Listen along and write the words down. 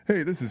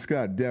Hey, this is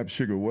Scott Dap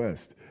Sugar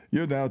West.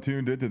 You're now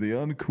tuned into the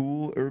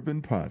Uncool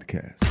Urban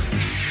Podcast.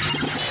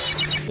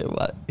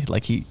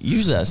 Like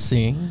usually I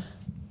sing,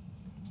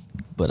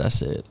 but I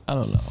said, I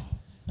don't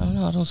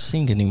know. I don't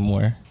sing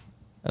anymore.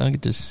 I don't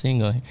get to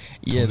sing on here.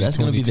 Yeah, that's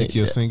going to be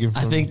your singing.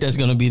 I think that's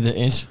going to be the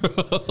intro.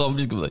 I'm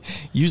just going to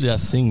usually I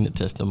sing to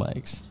test the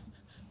mics.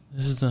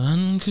 This is the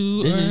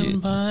Uncool Urban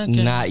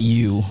Podcast. Not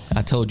you.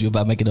 I told you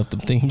about making up the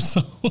theme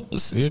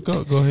songs. Yeah,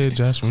 go ahead,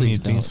 Josh. We need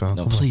a theme song.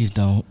 No, please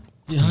don't.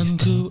 The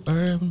Uncool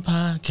Urban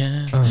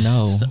Podcast.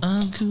 No. It's the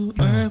Uncool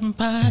Urban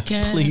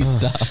Podcast. Please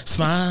stop.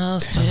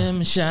 Smiles, Tim,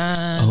 and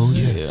Shine. Oh,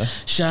 yeah.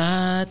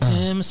 Shy,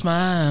 Tim, and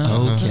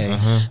Smile. Okay.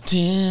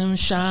 Tim,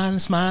 Shine,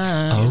 and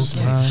Smile.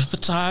 Okay.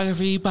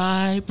 Photography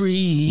by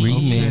Bree.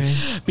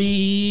 Remix.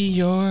 Be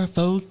your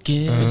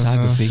focus.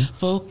 Photography.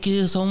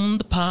 Focus on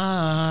the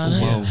pod.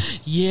 Whoa.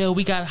 Yeah,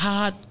 we got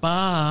hot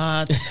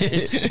bots.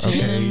 It's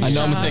Tim. I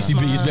know I'm a sexy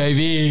beast,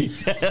 baby.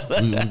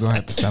 We're going to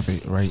have to stop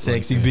it right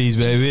Sexy right beast,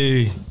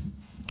 baby.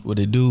 What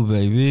it do,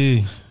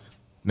 baby?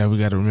 Now we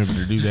got to remember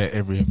to do that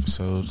every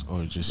episode,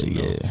 or just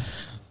Yeah.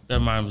 That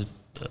reminds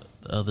me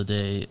the other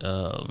day.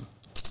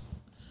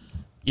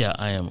 Yeah,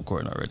 I am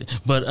recording already.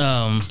 But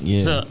Yeah.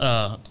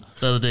 so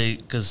the other day,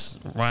 because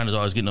Ryan is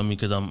always getting on me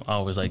because I'm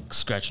always like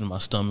scratching my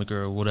stomach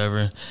or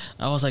whatever.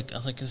 I was like,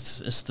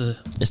 it's It's that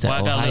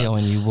why I gotta Ohio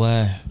in you,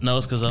 boy. No,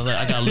 it's because I was like,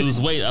 I gotta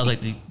lose weight. I was like,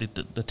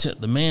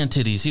 the man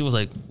titties. He was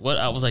like, what?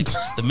 I was like,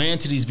 the man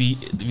titties be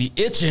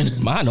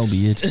itching. Mine don't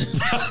be itching.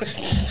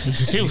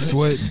 Just He be was-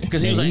 sweating.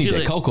 Because he Man, was like, you he need was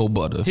that like, cocoa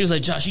butter. he was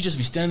like, Josh, you just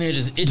be standing there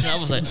just itching. I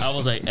was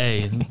like,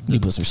 hey. You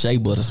put some shea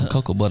butter, some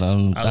cocoa butter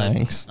on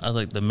things. I was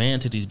like, the man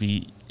titties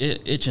be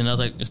itching. I was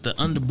like, it's the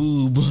under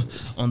boob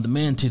on the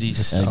man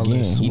titties. all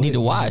Again, that you need to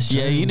sweat, wash.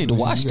 Yeah, you need to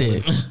wash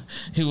that.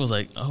 He was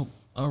like, oh,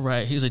 all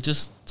right. He was like,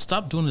 just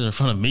stop doing it in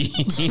front of me.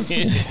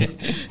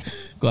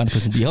 Go out and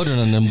put some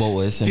deodorant on them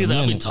boys. He was like,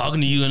 I'll be talking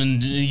to you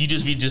and you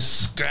just be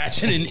just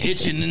scratching and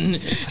itching.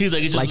 And he was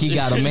like, it's just, like he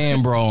got a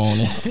man bro on.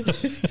 He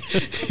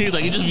was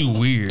like, it just be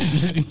weird.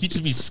 You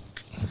just be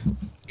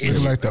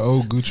Look like the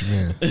old Gucci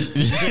man.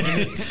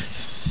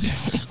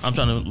 I'm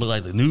trying to look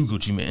like the new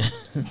Gucci man.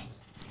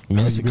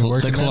 Man, it's you been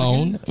working the that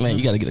clone. Man,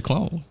 you got to get a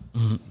clone.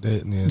 You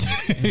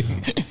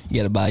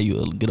got to buy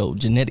you a good old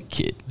genetic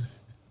kit.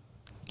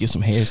 Give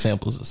some hair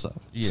samples or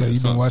something. Yeah, So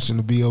you've been watching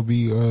the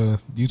B.O.B.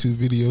 YouTube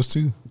videos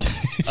too?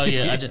 Oh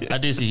yeah, I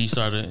did see he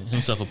started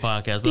himself a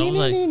podcast, but I was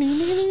like,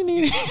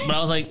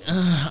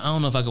 I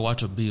don't know if I could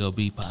watch a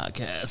B.O.B.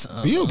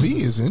 podcast. B.O.B.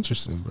 is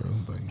interesting, bro.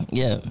 Like,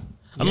 Yeah.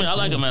 I mean, I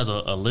like him as a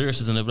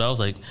lyricist in it, but I was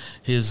like,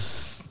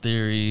 his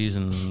theories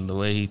and the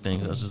way he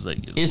thinks, I was just like,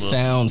 It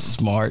sounds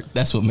smart.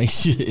 That's what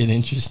makes it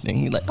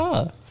interesting. You're like,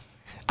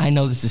 I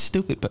know this is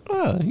stupid, but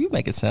you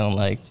make it sound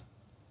like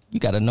you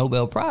got a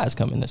Nobel Prize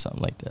coming or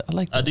something like that. I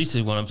like that. I did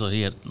see one episode.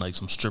 He had like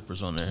some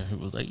strippers on there. It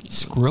was like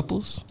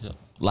Scripples? Yep.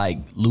 Like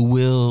Lou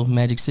Will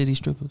Magic City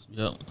strippers?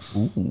 Yep.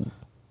 Ooh,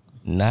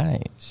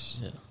 nice.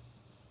 Yeah.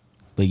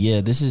 But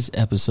yeah, this is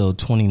episode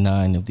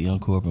 29 of the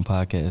Uncool Urban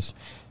Podcast.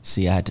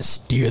 See, I had to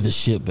steer the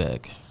shit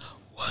back.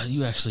 What?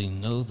 You actually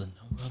know the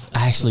number of it?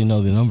 I actually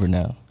know the number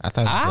now. I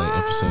thought it was like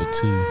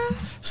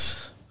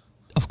episode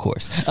 2. Of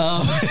course.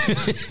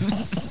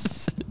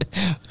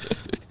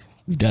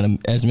 We've done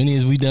as many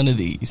as we've done of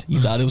these. You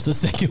thought it was the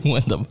second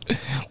one.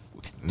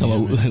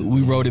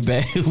 We wrote it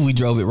back. We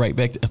drove it right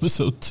back to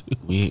episode 2.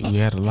 We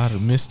had a lot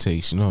of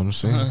mistakes, you know what I'm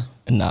saying?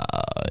 Nah,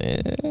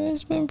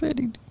 it's been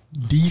pretty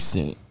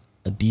decent.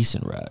 A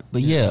decent ride.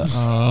 But yeah,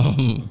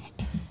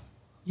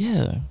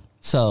 yeah.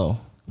 So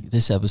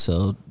this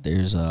episode,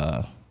 there's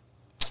I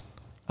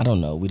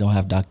don't know. We don't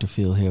have Dr.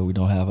 Phil here. We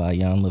don't have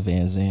Ayanla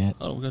Van Zandt.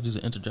 Oh, we gotta do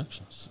the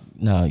introductions.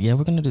 No, yeah,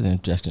 we're gonna do the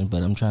introductions,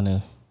 but I'm trying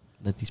to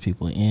let these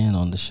people in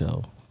on the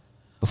show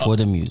before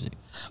the music,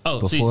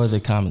 before the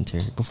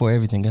commentary, before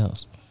everything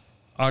else.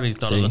 I already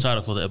thought of the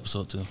title for the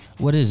episode too.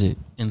 What is it?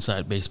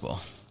 Inside Baseball.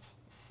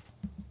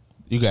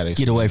 You got to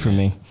Get away from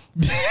me.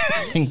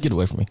 Get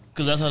away from me.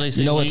 Because that's how they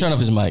say. You know what? Turn off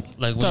his mic.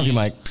 Like Turn off your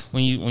mic.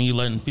 When you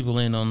letting people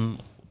in on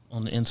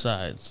the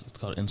insides, it's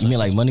called inside. You mean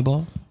like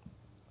Moneyball?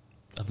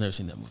 I've never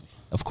seen that movie.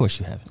 Of course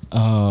you haven't.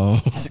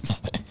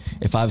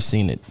 If I've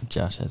seen it,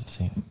 Josh hasn't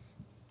seen it.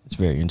 It's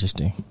very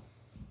interesting.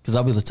 Because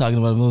I'll be talking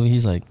about a movie.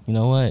 He's like, you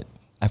know what?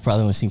 I've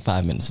probably only seen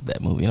 5 minutes of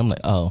that movie. And I'm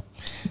like, oh,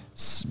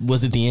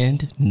 was it the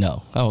end?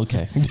 No. Oh,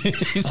 okay.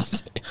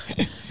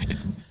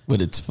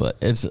 But it's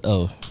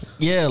fun.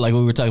 Yeah, like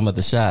we were talking about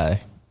The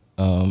Shy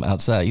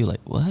outside. You're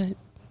like, what?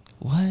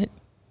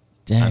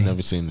 Dang. I've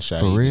never seen The Shy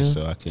For either, real?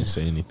 so I can't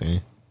say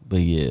anything. But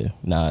yeah,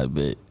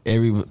 but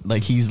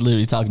he's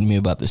literally talking to me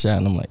about The Shy,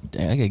 and I'm like,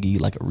 dang, I gotta give you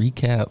like a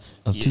recap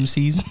of 2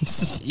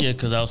 seasons. Yeah,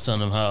 because I was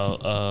telling him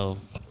how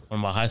one of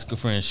my high school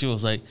friends, she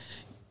was like,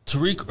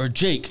 Tariq or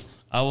Jake?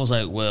 I was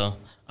like, well,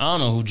 I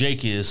don't know who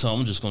Jake is, so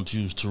I'm just gonna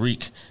choose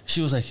Tariq.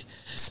 She was like,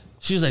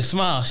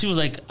 smile. She was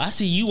like, I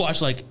see you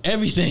watch like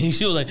everything.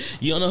 She was like,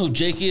 you don't know who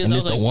Jake is? And I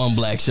it's was the like, one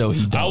black show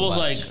he don't I was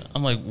watch. like,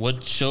 I'm like,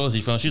 what show is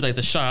he from? She was like,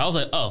 The Shy. I was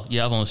like, oh,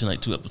 yeah, I've only seen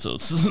like 2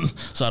 episodes,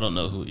 so I don't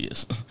know who he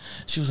is.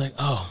 She was like,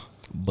 oh,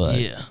 But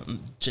Yeah,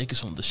 Jake is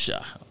from the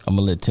shop. I'm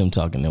gonna let Tim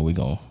talk, and then we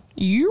gonna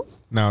you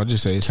No, I'll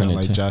just say it Turn sounds it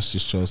like to- Josh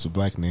just chose a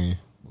black name,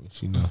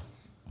 which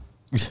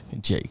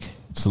Jake.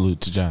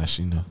 salute to Josh.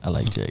 I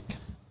like Jake.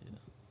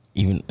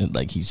 Even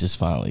like he's just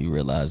finally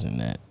realizing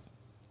that.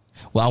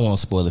 Well, I won't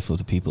spoil it for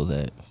the people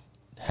that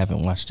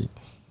haven't watched it,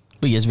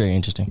 but yeah, it's very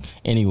interesting.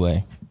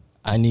 Anyway,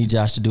 I need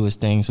Josh to do his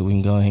thing so we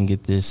can go ahead and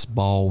get this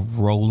ball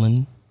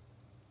rolling.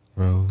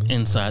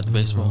 Inside the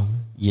baseball.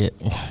 Yeah,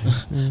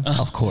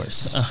 of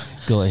course.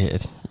 Go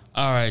ahead.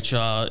 All right,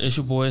 y'all. It's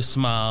your boy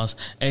Smiles,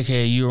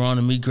 aka You're on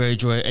the Meat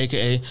Greyjoy,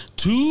 aka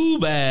Too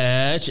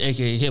Batch,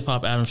 aka Hip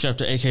Hop Adam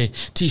Schefter, aka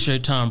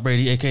T-shirt Tom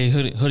Brady, aka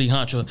Hoodie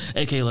Honcho,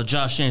 aka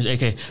LaJosh James,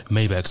 aka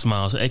Maybach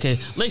Smiles, aka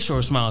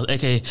Lakeshore Smiles,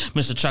 aka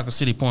Mr. Chocolate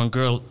City Porn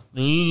Girl. Ugh.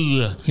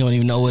 He don't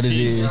even know what it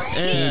is. He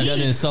ain't done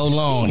it in so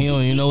long. He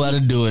don't even know how to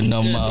do it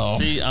no more.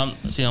 See, I'm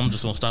just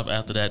gonna stop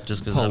after that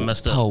just because I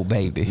messed up. Oh,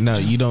 baby. No,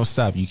 you don't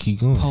stop. You keep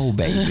going. Oh,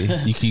 baby.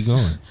 You keep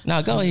going.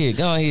 Now go ahead.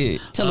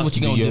 Tell her what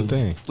you Do gonna your do.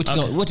 thing.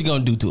 What you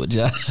gonna do to it,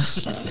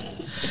 Josh?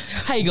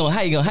 How you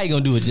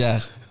gonna do it,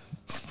 Josh?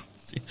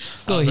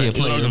 Go ahead,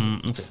 play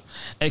it. Okay.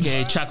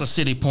 AKA Chocolate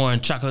City pouring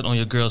chocolate on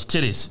your girl's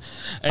titties.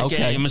 AKA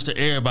Okay. Mr.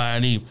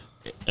 Everybody.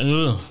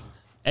 Ugh.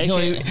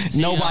 AKA,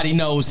 Nobody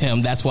knows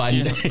him. That's why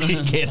he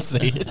can't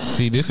say it.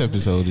 See, this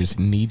episode is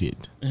needed.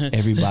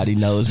 Everybody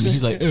knows me.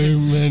 He's like,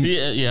 man,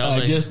 Yeah.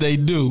 I guess they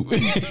do.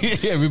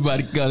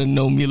 Everybody gotta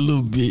know me a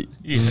little bit.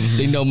 Yeah.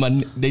 They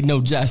know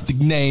Josh the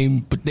name,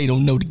 but they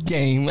don't know the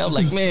game. I'm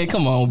like, man,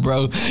 come on,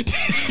 bro.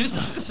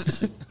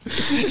 Just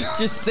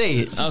say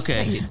it. Just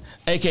say Okay. it.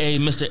 AKA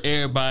Mr.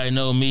 Everybody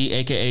Know Me,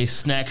 AKA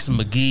Snacks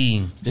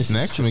McGee.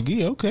 Snacks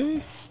McGee,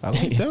 okay. I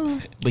like that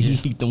one. But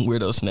he eat them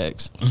weirdo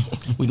snacks.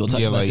 We gonna talk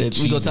Yeah, about like that.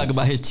 We gonna talk Cheez-Its.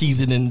 about his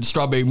cheese and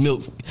strawberry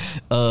milk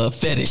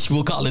fetish.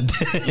 We'll call it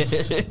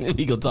that.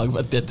 We gonna talk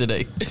about that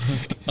today.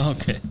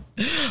 Okay.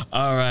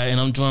 All right. And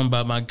I'm joined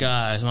by my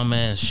guys, my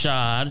man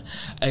Shad,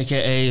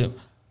 AKA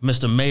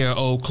Mr. Mayor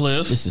Oak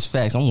Cliff, This is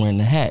facts. I'm wearing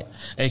the hat.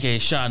 AKA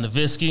Shad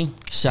Novisky,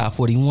 Shot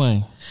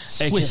 41.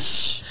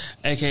 Swish.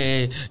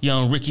 AKA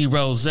Young Ricky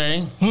Rose,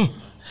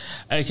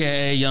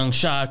 AKA Young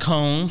Shad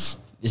Combs.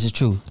 This is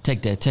true.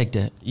 Take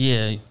that.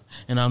 Yeah.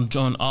 And I'm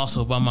joined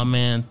also by my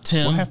man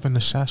Tim. What happened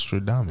to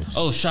Shastradamus?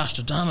 Oh,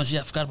 Shastradamus. Yeah,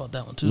 I forgot about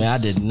that one too. Man, I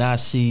did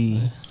not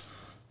see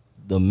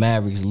the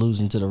Mavericks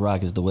losing to the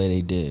Rockets the way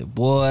they did.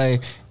 Boy,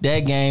 that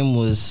game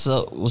was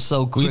so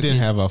quick. We didn't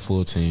have our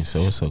full team,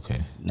 so it's okay.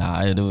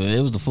 Nah, it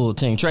was the full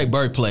team. Trey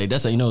Burke played.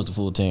 That's how you know it's the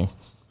full team.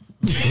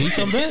 Did he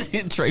come back?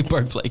 Trey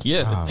Burke played.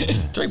 Yeah, Oh,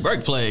 man. Trey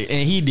Burke played,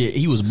 and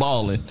he was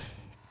balling.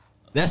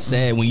 That's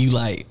sad when you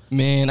like,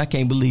 man, I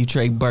can't believe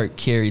Trey Burke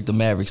carried the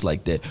Mavericks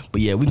like that.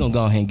 But yeah, we gonna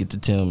go ahead and get to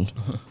Tim.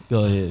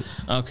 Go ahead.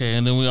 Okay,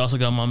 and then we also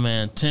got my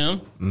man Tim,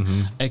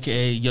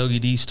 aka Yogi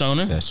D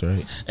Stoner, That's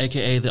right.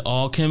 aka the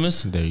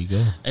Alchemist, There you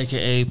go.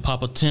 aka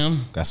Papa Tim,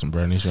 Got some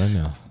brownies right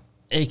now.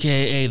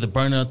 aka the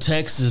Burner of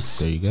Texas.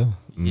 There you go.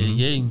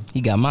 Yeah.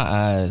 He got my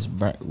eyes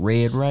burnt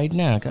red right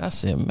now. 'Cause I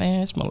said,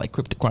 man, it smell like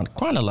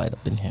Chronolite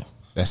up in here.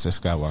 That's the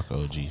Skywalker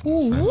OG.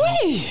 my friend.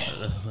 Wee.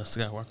 That's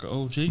Skywalker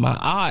OG. My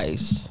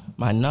eyes,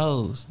 my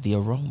nose, the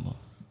aroma.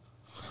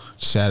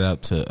 Shout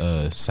out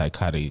to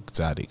Psychotic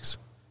Exotics.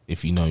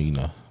 If you know, you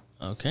know.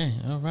 Okay,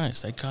 all right.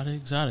 Psychotic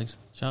Exotics.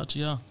 Shout out to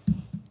y'all.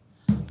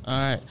 All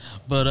right,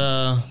 but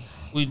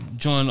we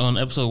joined on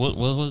episode.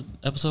 What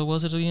episode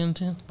was it again?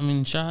 Tim? I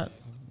mean, shot.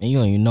 And you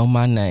don't even know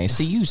my name.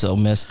 See, you so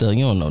messed up.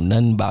 You don't know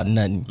nothing about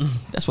nothing.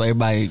 That's why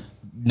everybody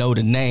know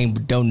the name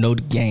but don't know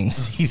the game.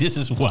 See, this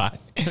is why.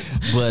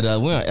 But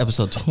we're on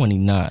episode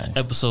 29.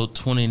 Episode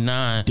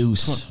 29.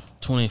 Deuce.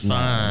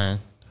 25.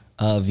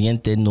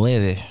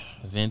 29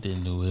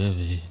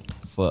 29.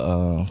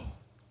 for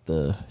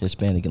the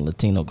Hispanic and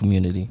Latino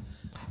community.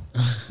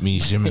 Me,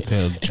 Jimmy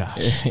Pell,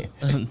 Josh.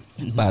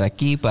 Para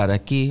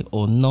aquí,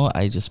 o no,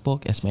 I just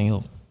spoke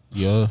español.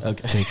 Yo,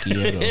 Okay. te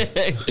quiero.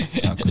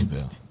 Taco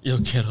Bell. Yo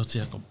quiero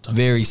Taco.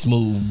 Very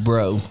smooth,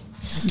 bro.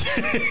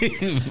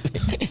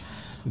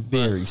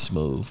 Very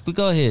smooth. But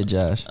go ahead,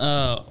 Josh.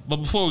 But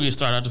before we get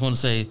started, I just want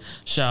to say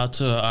shout out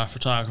to our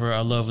photographer,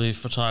 our lovely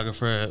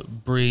photographer,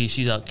 Bree.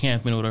 She's out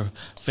camping with her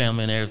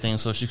family and everything,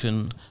 so she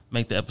couldn't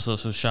make the episode.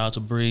 So shout out to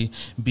Bree,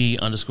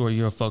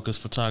 B_your focus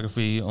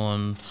photography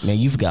on. Man,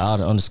 you forgot all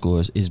the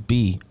underscores. It's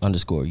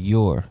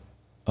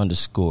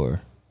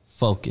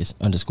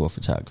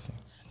B_your_focus_photography.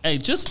 Hey,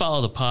 just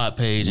follow the pod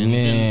page and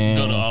then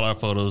go to all our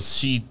photos.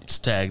 She's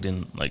tagged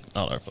in like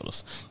all our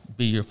photos.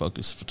 Be Your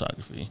Focus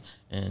Photography.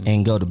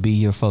 And go to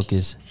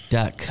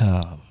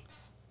beyourfocus.com.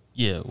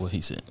 Yeah, what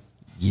he said.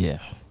 Yeah.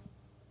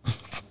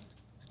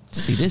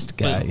 See, this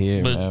guy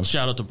here, But man.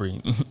 shout out to Bree.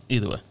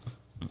 Either way.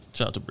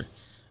 Shout out to Bree.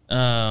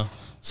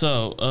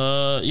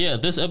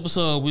 This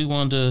episode we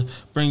wanted to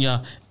bring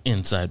y'all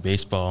inside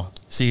baseball.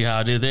 See how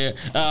I did there?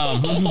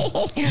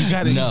 You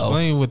gotta No.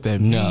 explain what that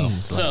No.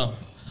 means. Like, So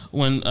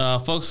when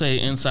folks say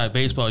inside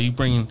baseball, you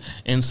bring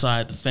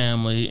inside the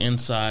family,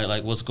 inside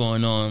like what's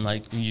going on,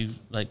 like you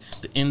like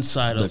the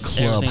inside The of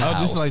club everything. oh,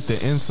 just like the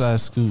inside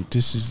scoop.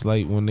 This is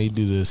like when they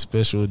do the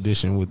special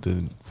edition with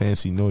the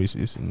fancy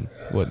noises and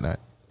whatnot.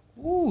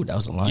 Ooh, that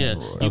was a lion Yeah.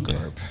 roar. Okay.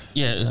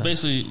 Yeah, it's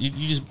basically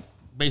you just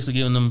basically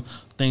giving them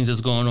things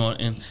that's going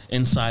on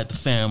inside the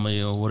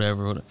family or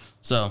whatever.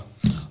 So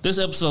this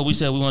episode, we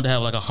said we wanted to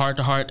have like a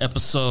heart-to-heart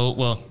episode.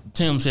 Well,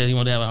 Tim said he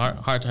wanted to have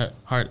a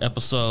heart-to-heart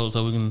episode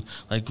so we can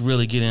like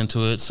really get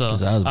into it. So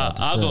 'Cause I was about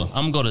to I'm say.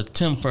 gonna go to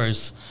Tim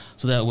first,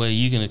 so that way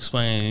you can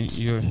explain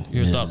your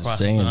thought process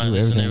Saying, behind do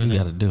this and everything everything. you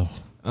got to do.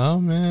 Oh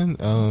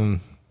man,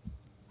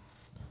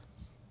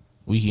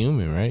 we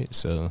human, right?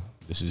 So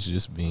this is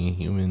just being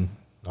human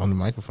on the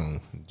microphone,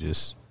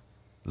 just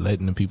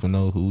letting the people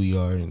know who we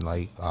are and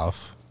like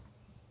off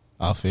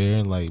air,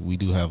 and like we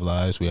do have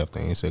lives, we have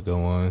things that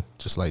go on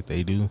just like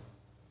they do.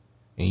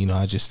 And you know,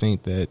 I just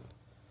think that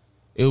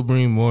it'll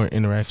bring more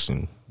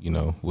interaction, you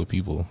know, with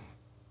people.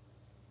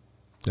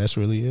 That's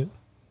really it.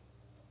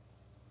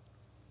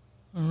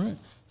 All right.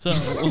 So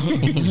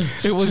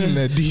It wasn't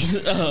that deep.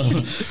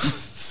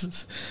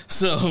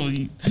 so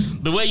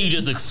the way you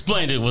just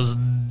explained it was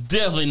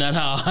definitely not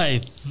how I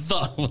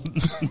thought.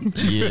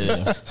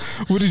 Yeah.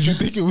 What did you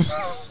think it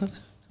was?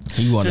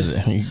 He wanted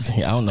it.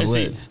 I don't know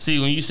what. See,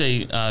 when you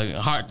say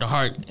heart to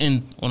heart,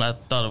 and when I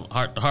thought of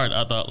heart to heart,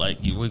 I thought like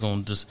we're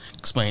gonna just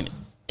explain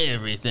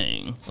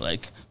everything,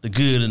 like the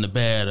good and the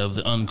bad of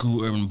the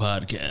Uncool Urban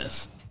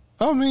Podcast.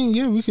 I mean,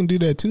 yeah, we can do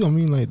that too. I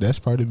mean, like that's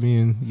part of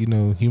being, you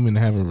know, human,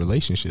 having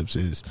relationships,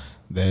 is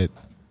that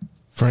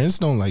friends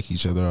don't like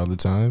each other all the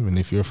time, and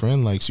if your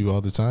friend likes you all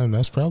the time,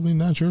 that's probably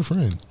not your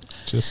friend.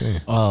 Just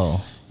saying.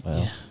 Oh,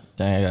 well,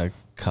 dang, I got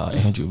caught.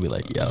 Andrew be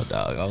like, yo,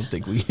 dog, I don't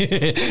think we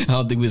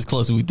as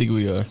close as we think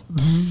we are.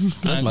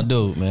 That's my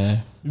dude,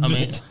 man. I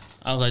mean,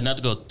 I was like, not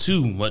to go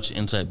too much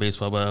inside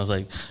baseball, but I was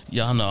like,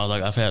 y'all know,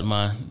 like I've had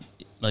my,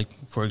 like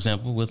for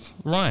example, with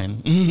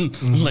Ryan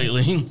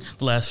lately,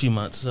 the last few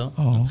months. So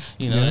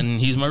you know, Yeah. and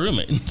he's my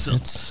roommate. So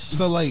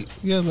So like,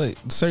 yeah, like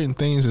certain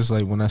things is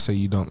like when I say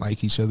you don't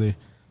like each other,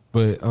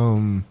 but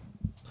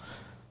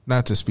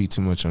not to speak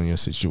too much on your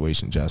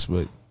situation, Josh,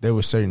 but there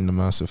were certain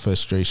amounts of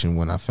frustration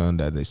when I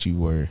found out that you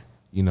were,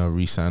 you know,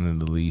 re-signing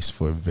the lease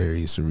for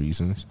various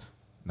reasons.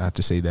 Not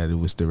to say that it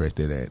was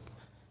directed at,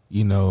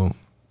 you know,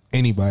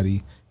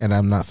 anybody, and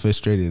I'm not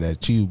frustrated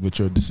at you, but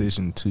your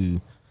decision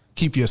to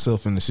keep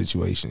yourself in the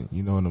situation.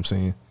 You know what I'm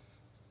saying?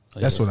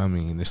 That's what I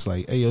mean. It's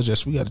like, hey, yo,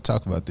 Josh, we got to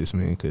talk about this,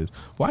 man, because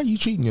why are you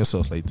treating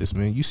yourself like this,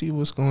 man? You see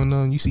what's going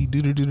on. You see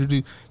do.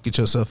 Get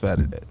yourself out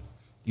of that.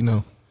 You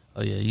know?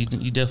 oh yeah, you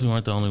definitely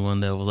weren't the only one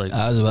that was like.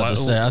 I was about to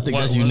say, I think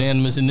that's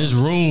unanimous in this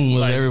room. Of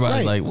Like,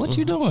 everybody's right. like, what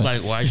you doing?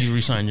 Like, why'd you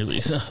resign your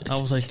lease?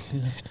 I was like,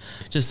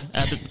 just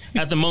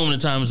at the moment in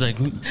time, it's like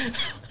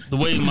the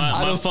way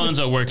my funds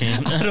are working.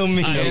 I don't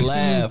mean to And to me,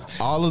 laugh.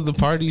 all of the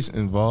parties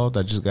involved,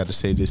 I just got to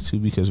say this too,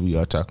 because we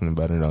are talking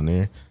about it on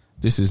there.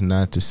 This is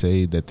not to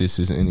say that this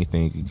is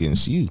anything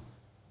against you.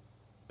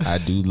 I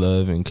do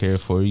love and care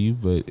for you,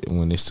 but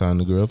when it's time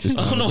to grow up, it's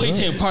time Oh no, to he's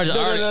grow up. saying part of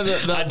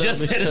the No, I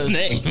just said his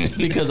name.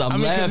 Because I'm I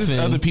mean, because laughing.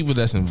 there's other people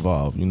that's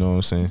involved. You know what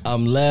I'm saying?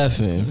 I'm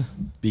laughing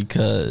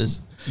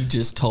because he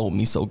just told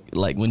me so.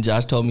 Like when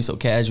Josh told me so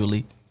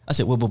casually, I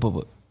said,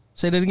 "What?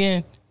 Say that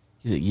again."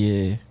 He said,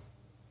 "Yeah."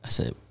 I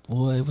said,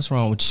 "Boy, what's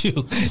wrong with you?"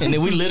 And then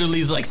we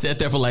literally like sat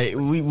there for like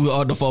we were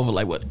on the phone for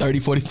like what 30,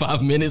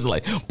 45 minutes.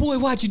 Like, boy,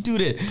 why'd you do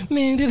that,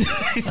 man?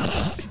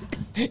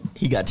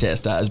 He got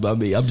chastised by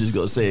me. I'm just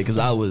gonna say it because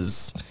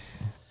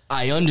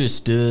I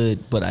understood,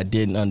 but I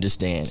didn't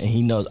understand, and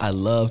he knows I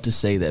love to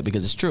say that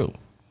because it's true.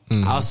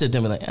 I'll sit there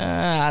and be like,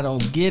 I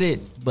don't get it,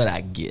 but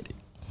I get it.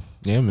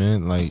 Yeah,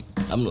 man. Like,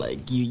 I'm like,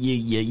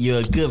 you're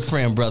a good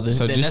friend, brother.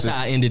 So And just that's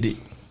how I ended it.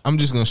 I'm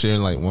just gonna share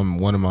like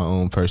one of my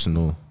own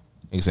personal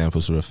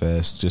examples real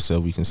fast, just so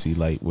we can see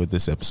like what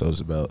this episode's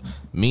about.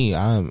 Me,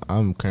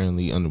 I'm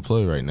currently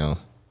unemployed right now,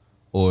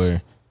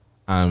 or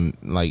I'm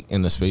like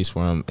in a space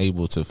where I'm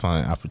able to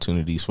find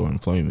opportunities for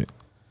employment.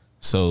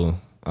 So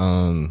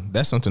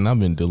that's something I've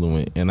been dealing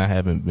with, and I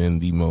haven't been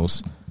the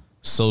most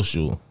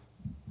social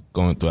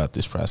going throughout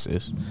this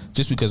process,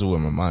 just because of where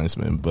my mind's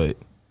been. But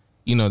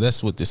you know,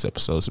 that's what this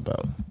episode's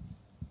about.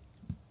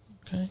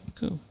 Okay,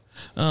 cool.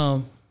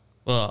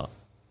 Well,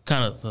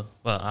 kind of.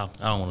 I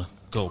don't want to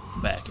go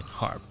back and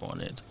harp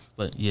on it,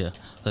 but yeah,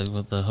 like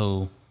with the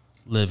whole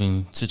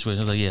living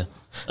situation, like yeah,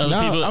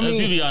 other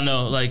people y'all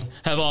know like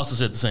have also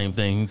said the same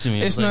thing to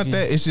me. It's like, not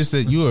that. It's just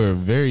that you are a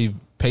very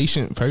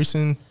patient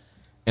person.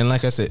 And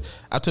like I said,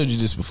 I told you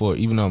this before,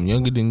 even though I'm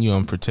younger than you,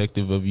 I'm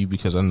protective of you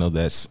because I know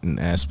that's an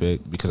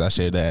aspect, because I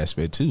share that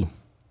aspect too.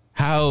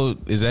 How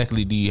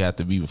exactly do you have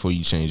to be before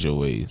you change your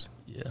ways?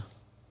 Yeah.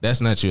 That's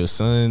not your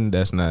son.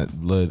 That's not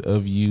blood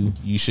of you.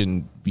 You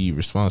shouldn't be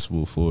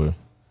responsible for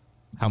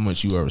how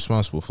much you are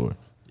responsible for.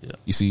 Yeah.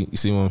 You see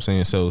what I'm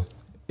saying? So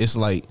it's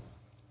like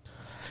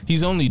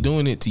he's only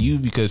doing it to you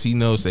because he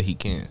knows that he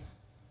can.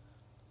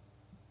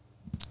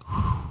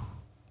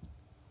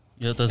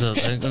 Yeah, that's what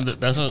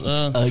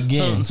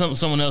Again.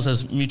 someone else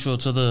that's mutual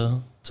to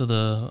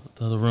the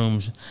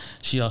room.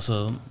 She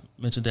also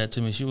mentioned that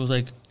to me. She was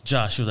like,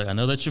 Josh, she was like, I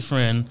know that's your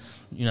friend,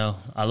 you know,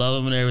 I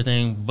love him and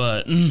everything,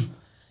 but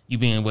you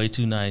being way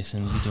too nice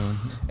and you doing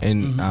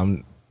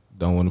And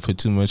don't want to put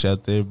too much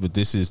out there, but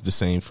this is the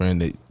same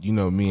friend that, you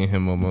know, me and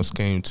him almost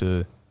came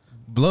to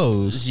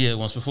blows Yeah,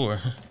 once before.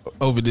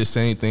 over this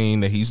same thing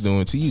that he's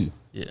doing to you.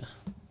 Yeah.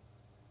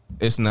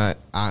 It's not,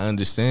 I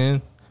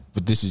understand,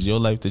 but this is your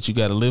life that you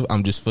got to live.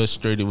 I'm just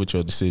frustrated with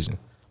your decision.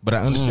 But I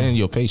understand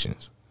your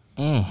patience.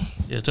 Yeah,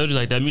 I told you,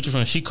 like, that mutual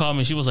friend, she called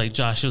me. She was like,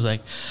 Josh, she was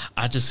like,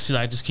 I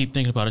just keep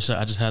thinking about it.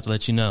 I just had to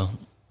let you know.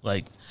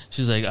 Like,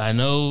 she's like, I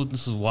know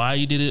this is why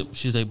you did it.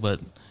 She's like,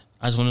 but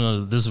I just want to know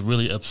that this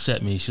really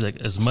upset me. She's like,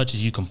 as much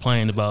as you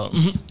complained about.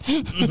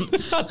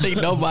 I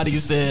think nobody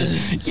said,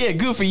 yeah,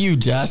 good for you,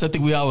 Josh. I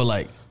think we all were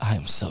like, I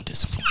am so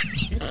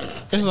disappointed.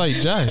 It's like,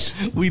 Josh,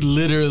 We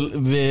literally,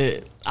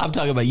 man, I'm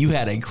talking about you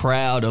had a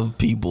crowd of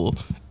people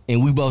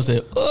and we both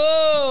said,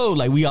 oh,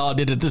 like we all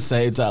did it at the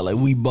same time. Like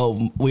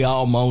we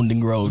all moaned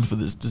and groaned for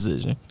this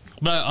decision.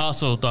 But I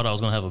also thought I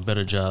was going to have a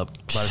better job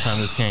by the time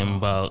this came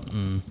about.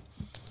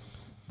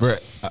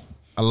 Brett,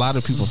 a lot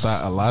of people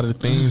thought a lot of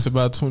things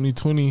about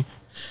 2020,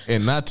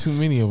 and not too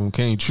many of them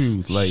came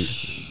true.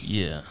 Like,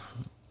 Yeah.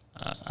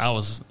 I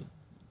was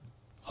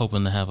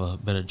hoping to have a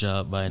better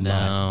job by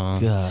now.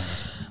 God.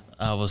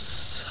 I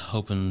was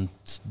hoping,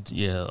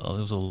 yeah,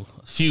 there was a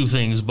few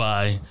things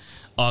by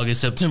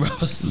August, September.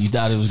 You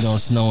thought it was going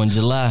to snow in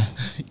July.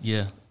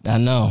 Yeah. I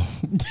know.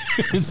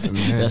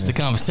 That's the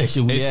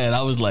conversation we had.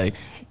 I was like,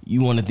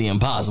 you wanted the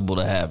impossible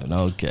to happen.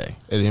 Okay.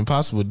 the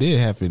impossible did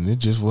happen. It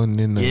just wasn't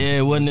in the. Yeah,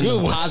 it wasn't in good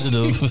the one.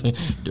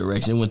 positive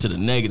direction. It went to the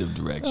negative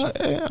direction.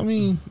 I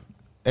mean,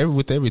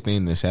 with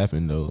everything that's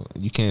happened, though,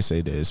 you can't say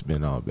that it's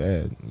been all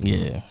bad. you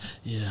know?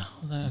 Yeah.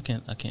 Yeah.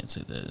 I can't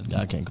say that.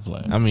 I can't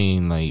complain. I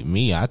mean, like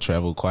me, I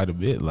traveled quite a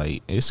bit.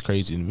 Like, it's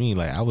crazy to me.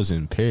 Like, I was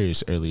in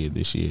Paris earlier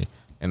this year,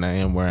 and I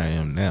am where I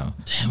am now.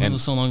 Damn, it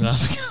was so long ago. I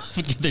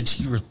forget that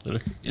you were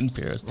in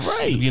Paris. Right.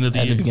 At the beginning of the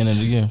At year. the beginning of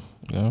the year.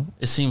 Yeah.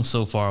 It seems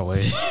so far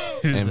away.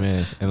 Hey,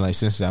 man, and like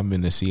since I've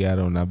been to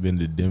Seattle and I've been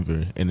to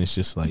Denver, and it's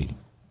just like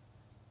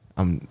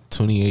I'm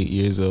 28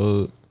 years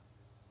old.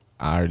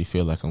 I already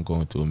feel like I'm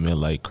going through a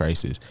midlife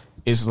crisis.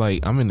 It's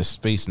like I'm in a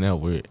space now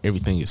where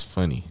everything is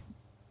funny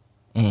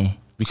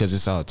because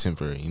it's all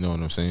temporary. You know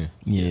what I'm saying?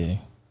 Yeah.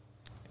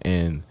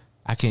 And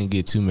I can't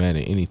get too mad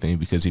at anything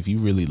because if you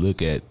really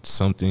look at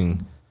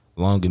something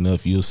long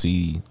enough, you'll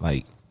see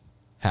like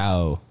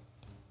how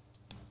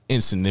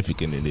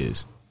insignificant it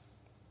is.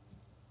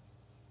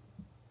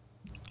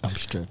 I'm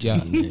stretching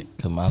my neck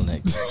because my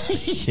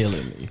neck's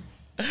killing me.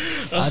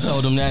 I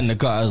told him that in the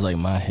car. I was like,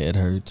 my head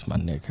hurts, my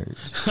neck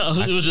hurts.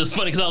 It was just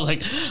funny because I was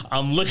like,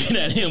 I'm looking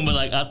at him, but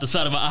like out the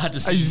side of my eye, I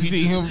just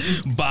see him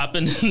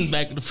bopping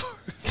back and forth.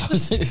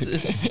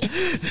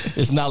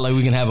 It's not like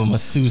we can have a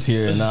masseuse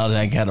here and all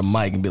that kind of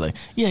mic and be like,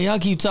 yeah, y'all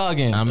keep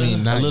talking. I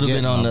mean, not a little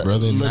yet, bit on my the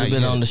brother, little not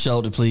bit yet. on the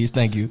shoulder, please.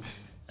 Thank you.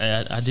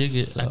 I did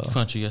get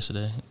acupuncture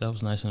yesterday. That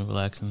was nice and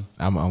relaxing.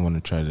 I want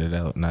to try that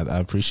out. And I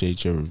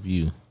appreciate your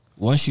review.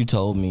 Once you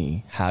told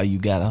me how you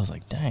got it, I was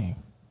like, dang,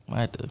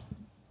 I had to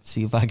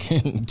see if I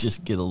can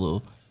just get a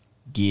little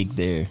gig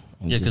there.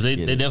 And Yeah, because just they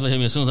get it. definitely hit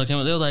me as soon as I came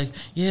up. They were like,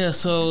 yeah,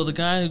 so the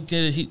guy who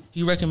get it,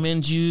 he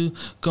recommends you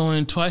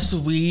going twice a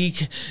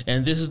week,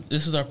 and this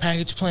is our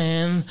package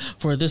plan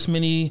for this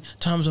many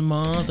times a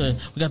month, and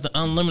we got the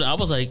unlimited. I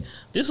was like,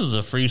 this is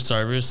a free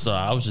service, so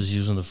I was just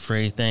using the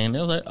free thing. They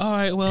were like, all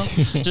right, well,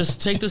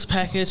 just take this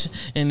package,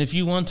 and if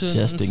you want to,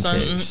 just in sign-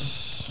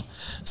 case.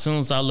 As soon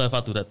as I left,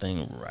 I threw that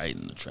thing right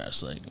in the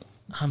trash. Like,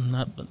 I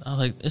was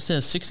like, it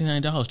says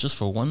 $69 just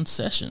for one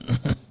session.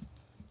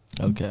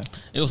 Okay.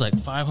 It was like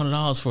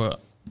 $500 for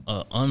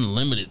an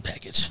unlimited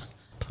package.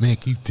 Man,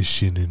 keep this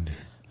shit in there.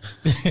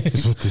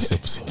 That's what this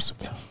episode's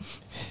about.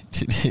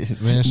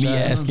 Man, Me shout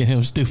out. asking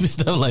him stupid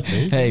stuff like,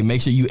 hey,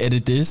 make sure you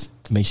edit this.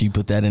 Make sure you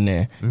put that in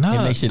there. Nah,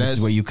 and make sure this is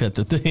that's- where you cut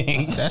the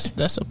thing.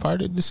 That's a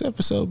part of this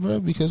episode, bro.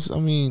 Because I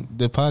mean,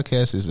 the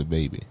podcast is a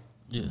baby,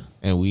 Yeah.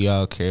 and we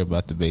all care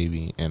about the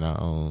baby in our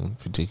own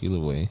particular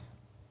way.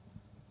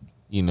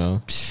 You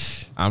know,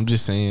 I'm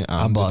just saying,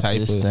 I I'm the bought type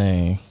this of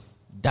thing.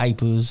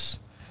 Diapers,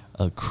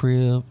 a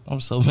crib.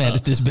 I'm so mad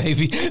at this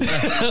baby.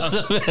 I'm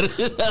so mad at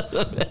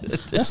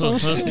That's what I'm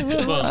saying,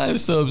 man. I'm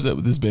so upset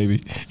with this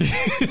baby.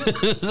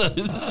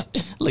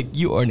 Like,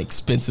 you are an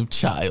expensive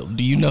child.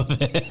 Do you know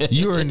that?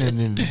 You're in an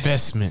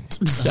investment.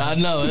 I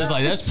know. It's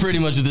like, that's pretty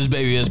much what this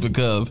baby has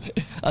become.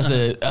 I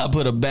said, I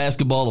put a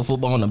basketball, a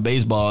football, and a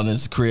baseball in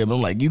this crib.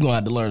 I'm like, you're going to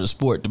have to learn a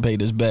sport to pay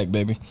this back,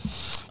 baby.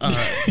 All right.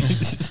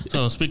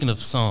 So speaking of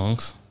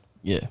songs,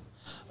 Yeah.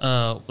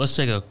 let's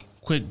take a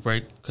quick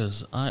break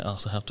because I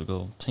also have to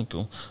go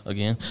tinkle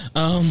again.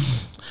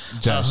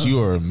 Josh, you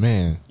are a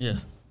man.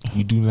 Yes.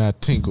 You do not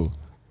tinkle.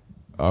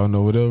 I don't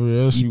know whatever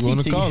else you want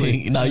to TT. call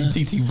it. No, you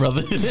TT,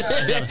 brother.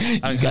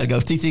 You got to go.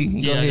 TT,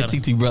 Yeah, go I ahead, gotta-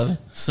 TT, brother.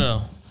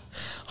 So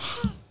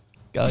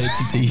Go ahead,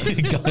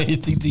 TT. Go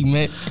ahead, TT,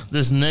 man.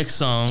 this next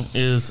song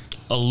is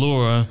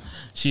Allura.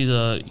 She's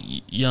a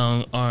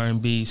young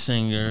R&B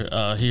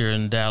singer here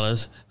in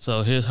Dallas.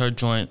 So here's her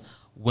joint,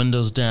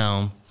 Windows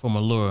Down, from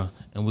Allura,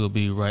 and we'll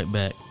be right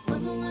back.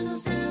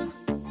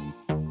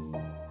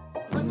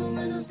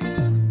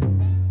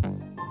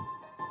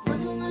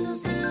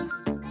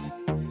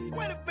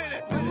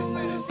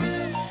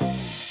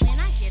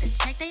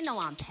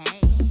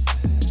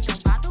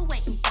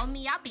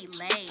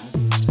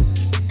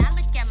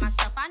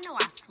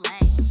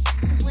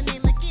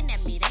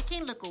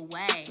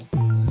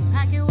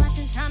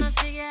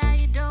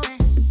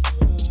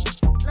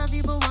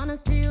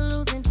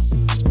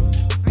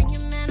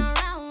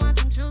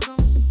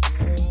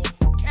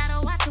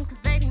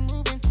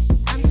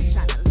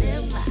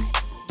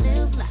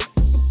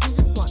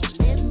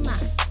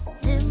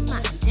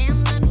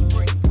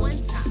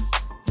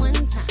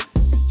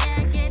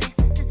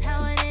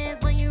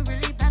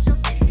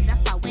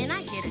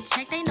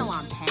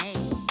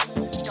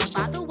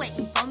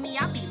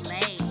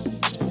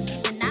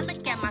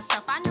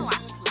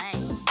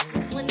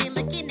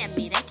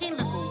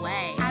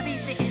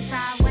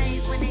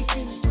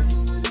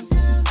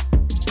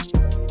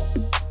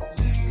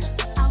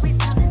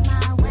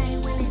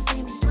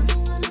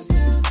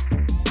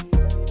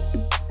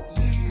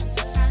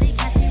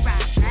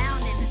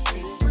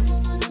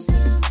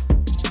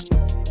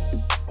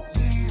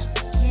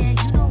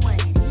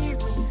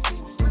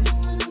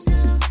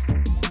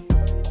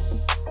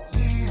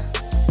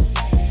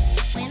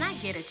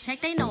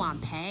 know I'm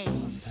paid.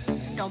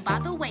 Don't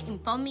bother waiting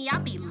for me, I'll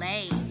be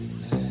late.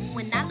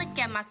 When I look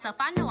at myself,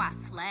 I know I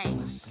slay.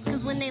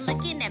 Cause when they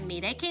looking at me,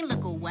 they can't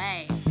look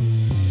away.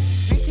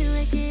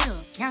 Rake it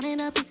up,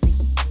 counting up and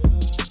see.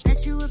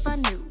 Bet you if I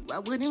knew, I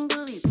wouldn't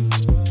believe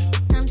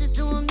it. I'm just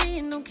doing me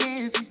and don't care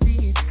if you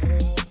see it.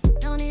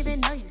 Don't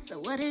even know you, so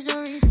what is your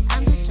reason?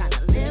 I'm just trying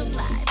to live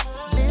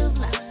life, live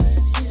life.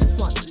 You just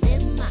want to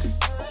live mine.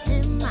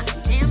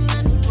 Damn,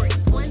 let me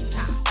breathe one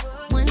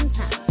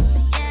time.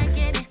 Yeah, I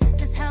get it,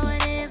 that's how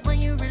it is when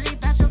you really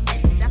bout your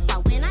business. That's why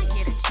when I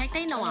get a check,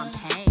 they know I'm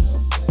paid.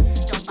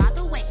 Don't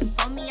bother waiting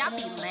for me, I'll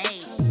be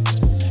late.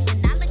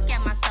 When I look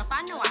at myself,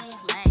 I know I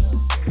slay.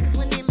 Cause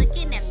when they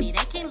looking at me,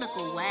 they can't look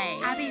away.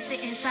 I be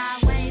sitting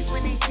sideways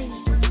when they see me.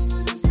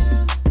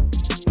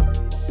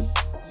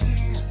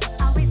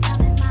 Yeah, always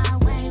coming my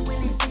way when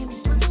they see me.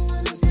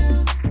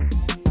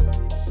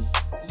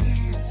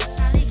 Yeah,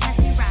 probably catch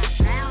me right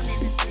round in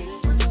the city.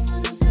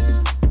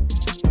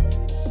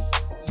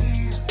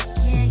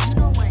 Yeah, you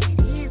know what it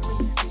is when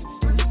you see me.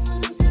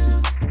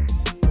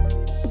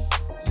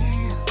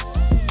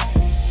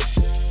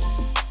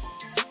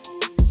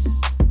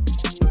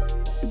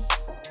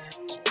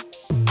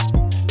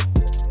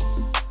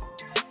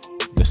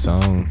 The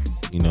song,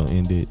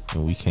 ended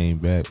and we came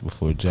back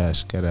before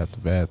Josh got out the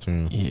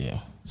bathroom. Yeah.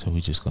 So we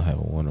just gonna have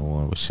a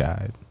one-on-one with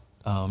Shad.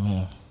 Oh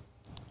man.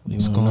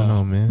 What's going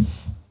on, man?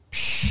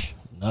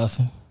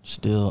 Nothing.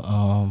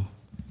 Still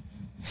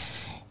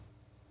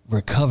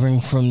recovering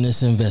from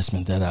this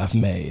investment that I've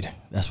made.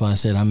 That's why I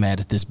said I'm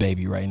mad at this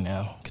baby right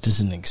now. Cause it's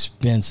an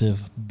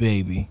expensive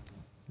baby.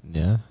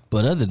 Yeah.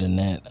 But other than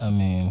that, I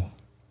mean,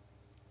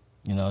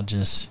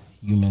 just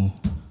human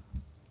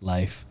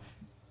life.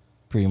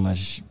 Pretty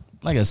much,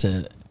 like I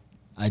said,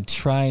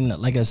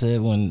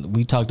 when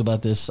we talked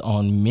about this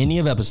on many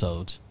of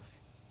episodes,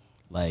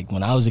 like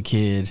when I was a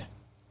kid,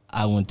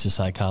 I went to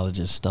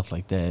psychologists, stuff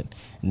like that.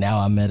 Now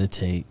I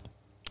meditate,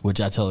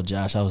 which I told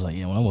Josh, I was like,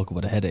 yeah, when I woke up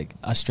with a headache,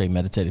 I straight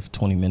meditated for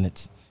 20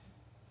 minutes.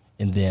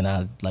 And then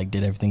I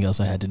did everything else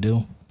I had to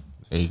do.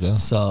 There you go.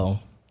 So,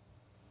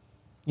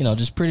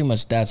 just pretty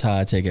much that's how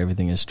I take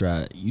everything in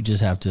stride. You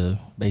just have to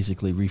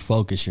basically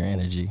refocus your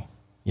energy,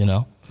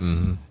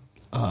 Mm-hmm.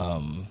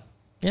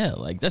 Yeah,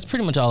 like that's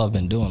pretty much all I've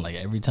been doing. Like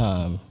every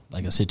time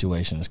like a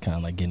situation is kind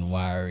of like getting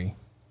wiry,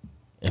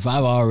 if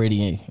I've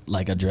already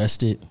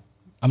addressed it,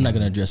 I'm not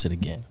going to address it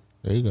again.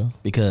 There you go.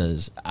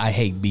 Because I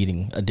hate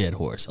beating a dead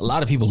horse. A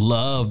lot of people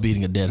love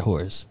beating a dead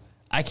horse.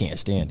 I can't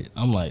stand it.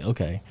 I'm like,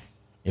 okay,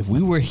 if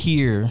we were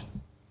here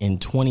in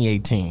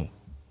 2018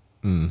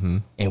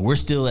 and we're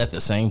still at the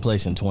same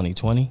place in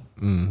 2020,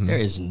 there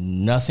is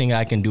nothing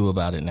I can do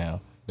about it now.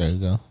 There you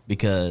go.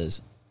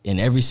 Because in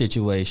every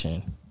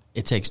situation,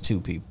 it takes two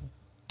people.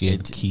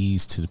 Get the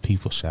keys to the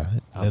people,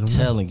 Shad. I'm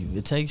telling you,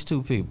 it takes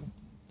two people.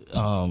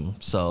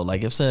 So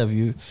like if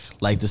you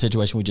like the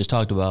situation we just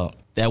talked about,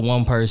 that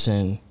one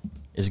person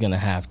is gonna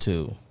have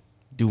to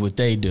do what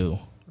they do,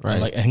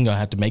 right? And gonna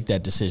have to make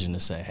that decision to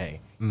say,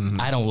 hey,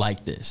 I don't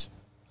like this.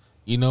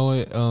 You know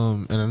what?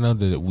 And I know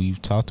that we've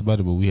talked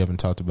about it, but we haven't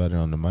talked about it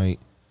on the mic.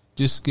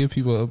 Just give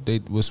people an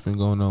update what's been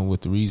going on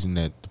with the reason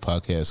that the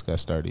podcast got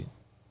started.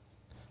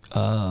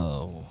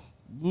 Oh,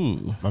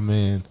 my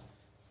man,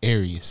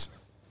 Arius.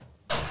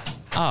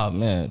 Oh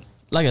man,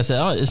 like I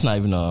said, it's not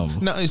even No,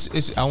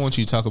 it's. I want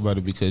you to talk about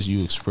it because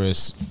you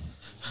expressed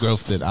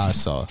growth that I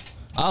saw.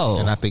 Oh,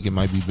 and I think it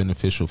might be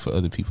beneficial for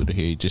other people to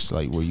hear, just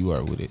like where you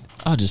are with it.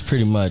 I'll just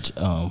pretty much,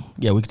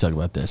 we could talk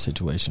about that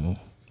situation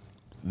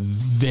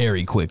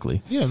very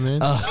quickly. Yeah,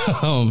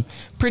 man.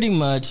 Pretty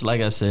much, like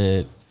I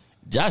said,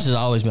 Josh has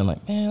always been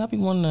like, man, I be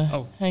wanting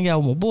to hang out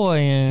with my boy.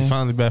 And he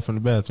finally back from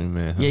the bathroom,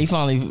 man. Yeah,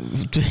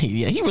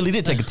 he really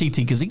did take a TT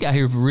because he got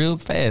here real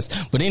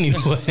fast. But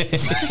anyway,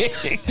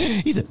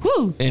 he said,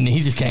 whoo, and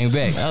he just came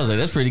back. I was like,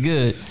 that's pretty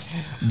good.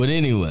 But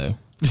anyway.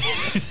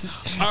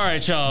 All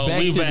right, y'all.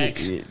 We've been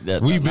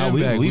back. We've been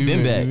back. We've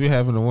been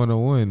having a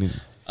one-on-one.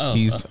 And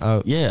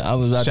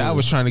I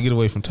was trying to get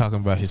away from talking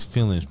about his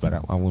feelings, but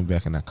I went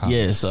back and I caught it.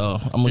 Yeah, so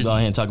I'm going to go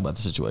ahead and talk about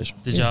the situation.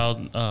 Did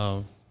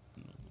y'all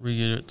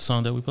read the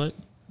song that we played?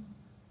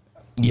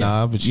 Yeah.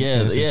 Nah, but you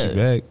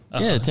back.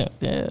 Yeah,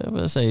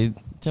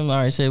 Tim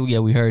already said,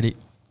 we heard it.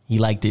 He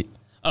liked it.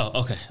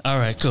 Oh, okay. All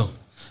right, cool.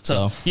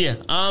 So yeah,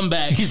 I'm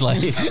back. He's like,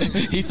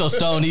 he's so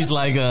stoned. He's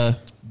like,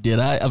 did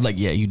I? I'm like,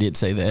 yeah, you did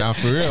say that. Nah,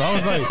 for real.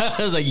 I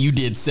was like, you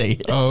did say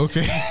it. Oh,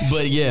 okay.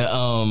 But yeah,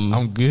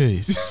 I'm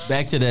good.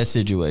 Back to that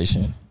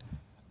situation.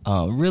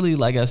 Really,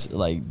 like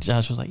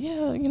Josh was like,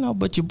 yeah,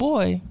 but your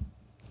boy.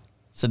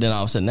 So then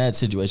all of a sudden that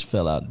situation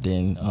fell out.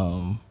 Then,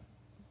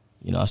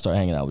 I started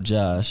hanging out with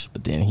Josh,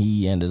 but then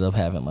he ended up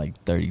having like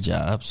 30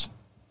 jobs.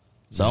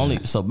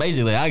 So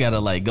basically I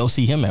gotta go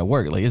see him at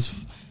work. Like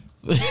it's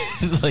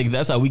like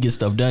that's how we get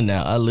stuff done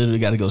now. I literally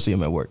got to go see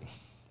him at work.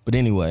 But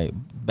anyway,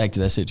 back to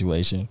that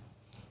situation.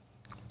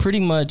 Pretty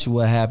much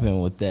what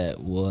happened with that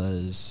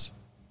was,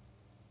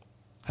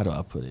 how do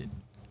I put it?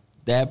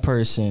 That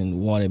person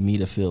wanted me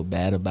to feel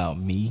bad about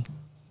me.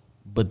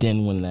 But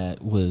then when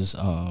that was,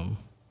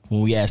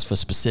 when we asked for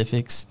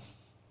specifics,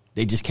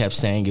 they just kept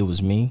saying it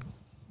was me.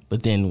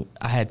 But then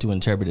I had to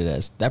interpret it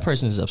as that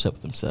person is upset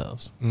with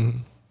themselves.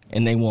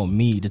 And they want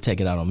me to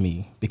take it out on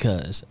me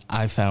because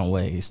I found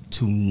ways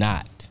to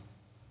not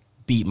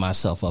beat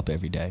myself up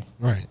every day.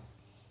 Right.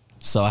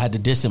 So I had to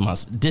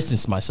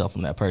distance myself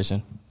from that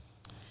person.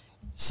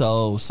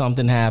 So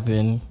something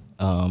happened,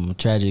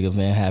 tragic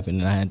event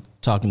happened, and I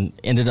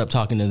ended up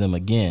talking to them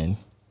again,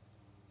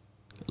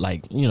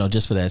 like, you know,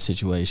 just for that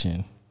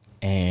situation.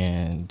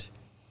 And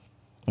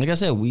like I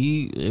said,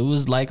 it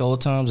was like old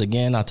times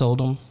again. I told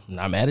them, I'm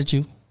not mad at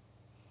you.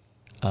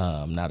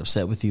 I'm not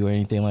upset with you or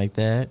anything like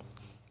that.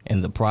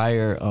 And the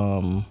prior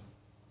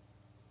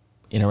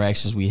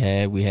interactions we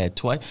had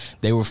twice.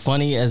 They were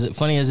funny as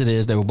it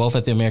is. They were both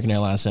at the American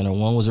Airlines Center.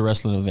 One was a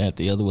wrestling event.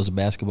 The other was a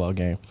basketball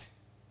game.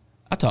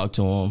 I talked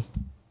to him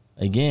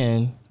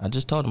again. I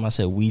just told him, I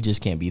said, we just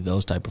can't be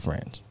those type of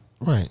friends.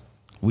 Right.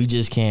 We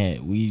just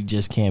can't be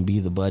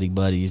the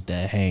buddies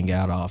that hang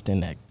out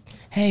often. That,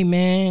 hey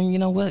man, you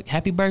know what?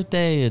 Happy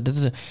birthday.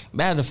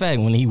 Matter of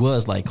fact, when he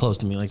was like close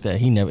to me like that,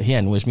 he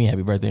hadn't wished me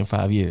happy birthday in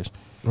 5 years.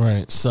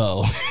 Right.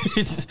 So,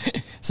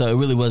 so it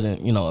really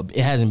wasn't, you know,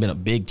 it hasn't been a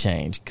big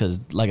change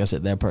because, like I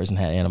said, that person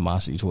had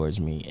animosity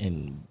towards me,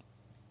 and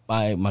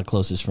my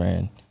closest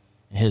friend,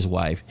 his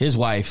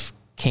wife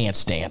can't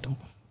stand him.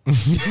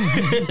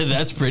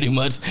 That's pretty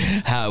much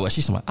how it was.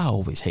 She's like, I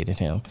always hated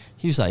him.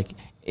 He was like,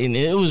 and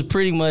it was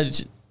pretty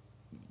much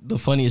the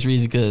funniest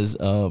reason because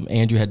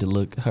Andrew had to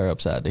look her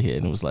upside the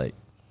head and was like,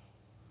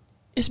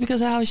 it's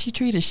because of how she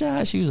treated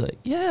Shad. She was like,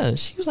 yeah.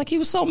 She was like, he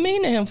was so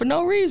mean to him for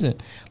no reason.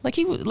 Like,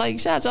 he was like,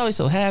 Shad's always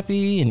so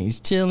happy and he's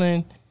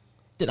chilling.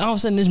 Then all of a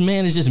sudden, this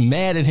man is just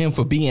mad at him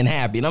for being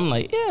happy. And I'm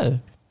like, yeah.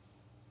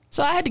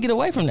 So I had to get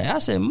away from that. I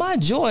said, my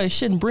joy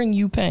shouldn't bring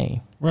you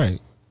pain. Right.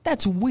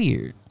 That's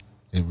weird.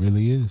 It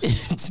really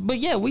is. But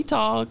yeah, we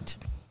talked.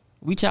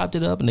 We chopped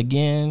it up. And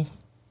again,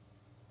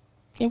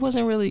 it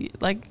wasn't really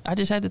like, I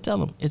just had to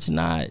tell him, it's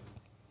not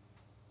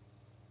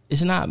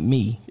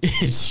me.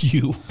 It's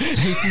you.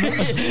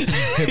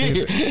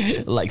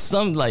 like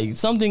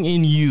something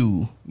in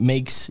you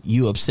makes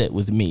you upset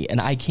with me,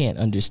 and I can't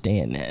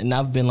understand that. And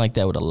I've been like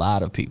that with a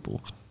lot of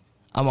people.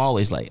 I'm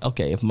always like,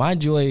 okay, if my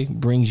joy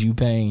brings you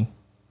pain,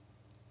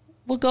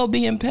 we'll go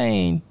be in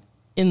pain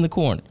in the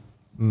corner.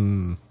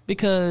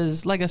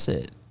 Because, like I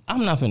said,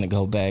 I'm not going to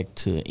go back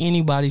to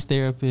anybody's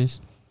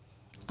therapist.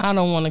 I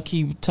don't want to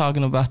keep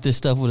talking about this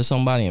stuff with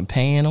somebody and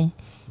paying them.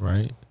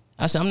 Right.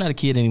 I said, I'm not a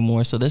kid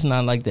anymore, so that's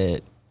not like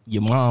that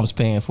your mom's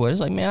paying for it. It's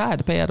like, man, I had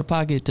to pay out of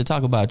pocket to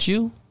talk about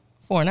you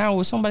for an hour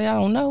with somebody I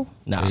don't know.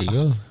 Nah, there you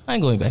go. I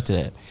ain't going back to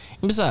that.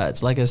 And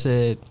besides, like I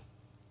said,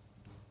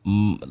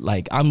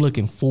 like I'm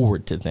looking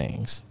forward to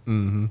things.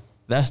 Mm-hmm.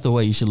 That's the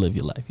way you should live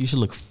your life. You should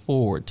look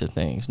forward to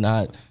things,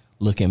 not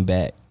looking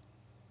back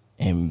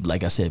and,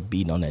 like I said,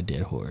 beating on that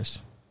dead horse.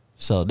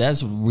 So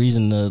that's the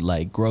reason the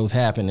like growth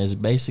happen is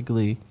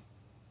basically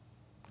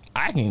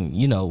I can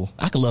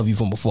love you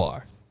from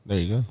afar. There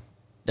you go.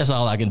 That's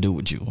all I can do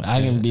with you.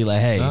 I can be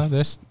like, hey. Nah,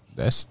 that's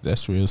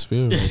real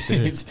spirit right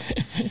there.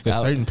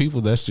 Because certain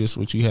people, that's just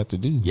what you have to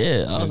do.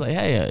 Yeah, I was like,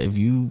 hey,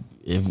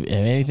 if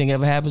anything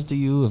ever happens to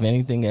you, if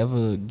anything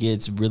ever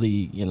gets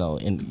really,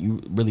 and you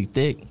really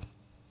thick,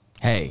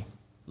 hey,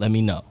 let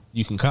me know.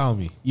 You can call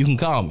me. But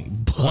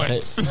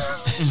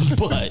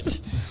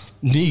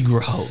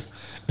Negro,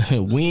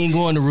 we ain't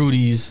going to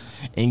Rudy's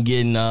and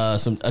getting a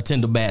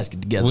tender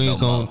basket together. We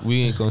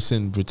ain't gonna sit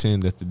and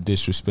pretend that the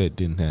disrespect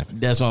didn't happen.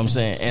 That's what I'm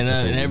saying,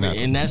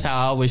 and that's how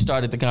I always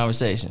started the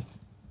conversation.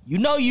 You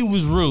know you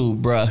was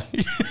rude,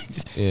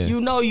 bruh. Yeah.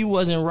 You know you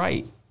wasn't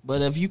right,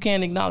 but if you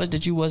can't acknowledge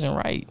that you wasn't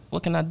right,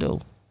 what can I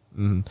do?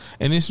 Mm-hmm.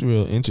 And it's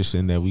real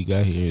interesting that we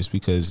got here is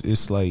because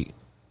it's like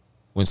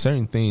when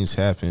certain things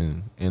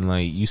happen and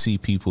like you see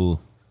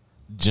people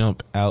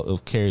jump out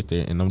of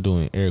character, and I'm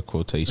doing air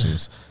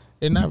quotations.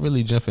 They're not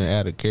really jumping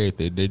out of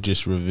character. They're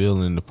just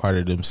revealing the part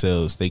of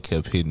themselves they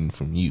kept hidden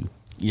from you.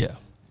 Yeah.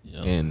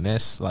 Yep. And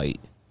that's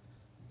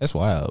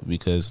wild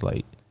because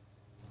like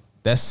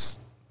that's,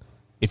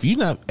 if you're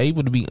not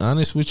able to be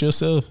honest with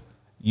yourself,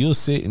 you'll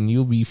sit and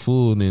you'll be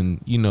fooled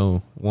and,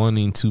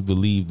 wanting to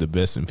believe the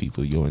best in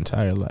people your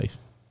entire life.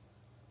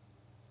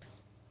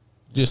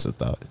 Just a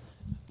thought.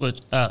 Which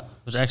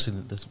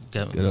actually this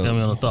got me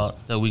on the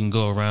thought that we can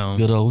go around.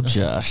 Good old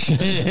Josh.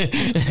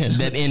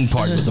 That end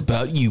part was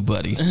about you,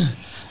 buddy.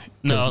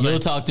 No, you'll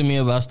talk to me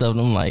about stuff, and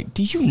I'm like,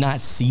 do you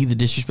not see the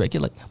disrespect?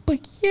 You're like,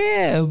 but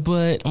yeah,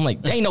 but I'm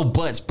like, there ain't no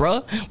buts,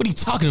 bro. What are you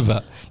talking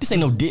about? This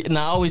ain't no. And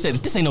I always say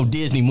this ain't no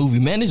Disney movie,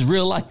 man. This is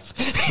real life.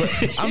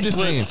 But I'm just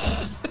saying,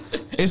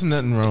 it's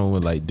nothing wrong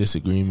with like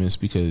disagreements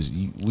because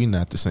we're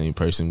not the same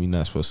person. We're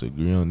not supposed to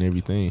agree on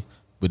everything.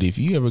 But if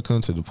you ever come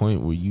to the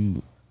point where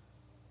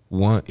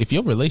if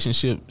your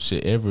relationship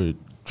should ever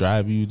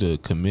drive you to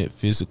commit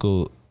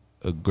physical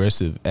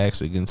aggressive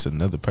acts against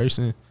another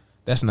person,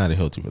 that's not a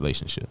healthy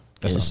relationship.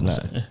 That's all I'm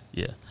saying.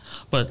 Yeah.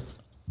 But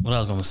what I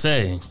was going to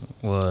say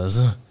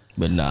was...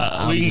 But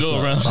nah, we can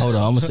go around. Hold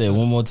on, I'm going to say it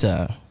one more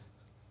time.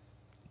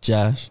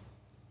 Josh,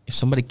 if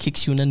somebody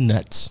kicks you in the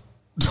nuts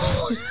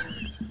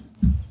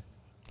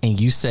and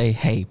you say,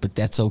 hey, but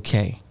that's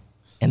okay,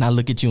 and I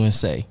look at you and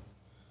say,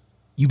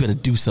 you better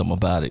do something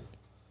about it.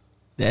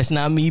 That's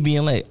not me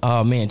being like,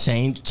 oh man,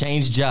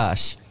 change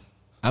Josh.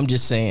 I'm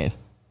just saying,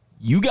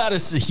 you gotta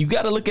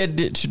look at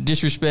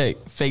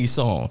disrespect face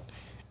on.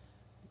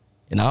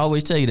 And I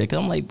always tell you that,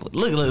 because I'm like,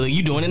 look,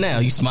 you doing it now.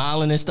 You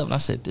smiling and stuff. And I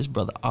said, this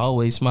brother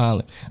always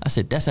smiling. I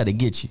said, that's how they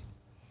get you.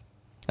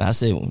 And I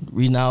said, the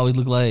reason I always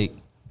look like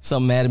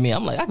something mad at me,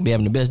 I'm like, I could be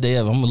having the best day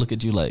ever. I'm going to look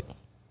at you like,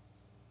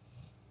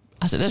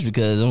 I said, that's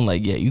because I'm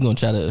like, yeah, you going to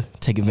try to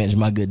take advantage of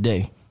my good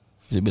day.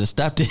 He said, better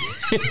stop that.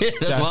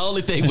 That's Josh, my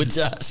only thing with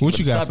Josh. What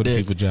you got for the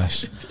people,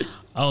 Josh?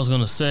 I was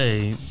going to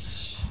say...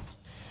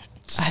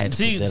 I had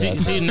to I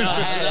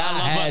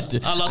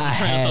lost my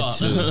train of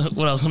thought.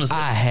 What I was going to say.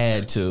 I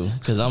had to,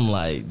 because I'm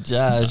like,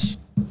 Josh,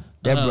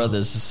 that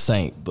brother's a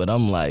saint. But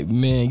I'm like,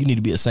 man, you need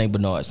to be a Saint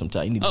Bernard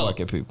sometime. You need to bark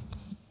at people.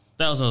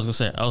 That was what I was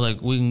going to say. I was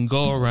like, we can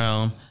go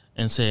around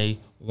and say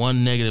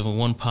one negative and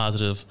one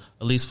positive,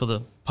 at least for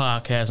the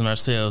podcast and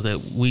ourselves, that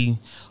we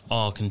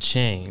all can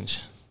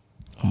change.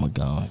 Oh, my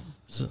God.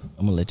 So,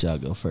 I'm going to let y'all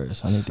go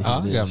first. I need to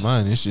hear this. I got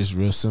mine. It's just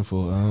real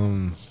simple.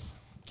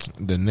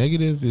 The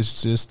negative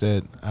is just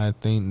that I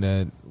think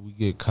that we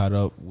get caught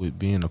up with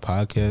being a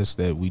podcast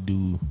that we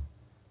do,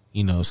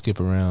 skip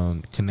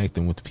around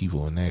connecting with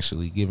people and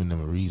actually giving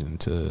them a reason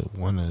to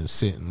want to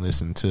sit and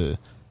listen to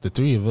the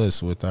three of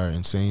us with our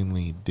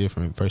insanely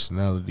different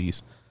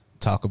personalities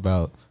talk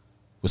about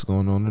what's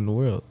going on in the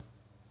world.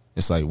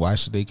 It's like, why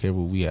should they care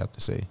what we have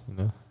to say,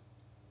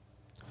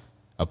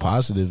 A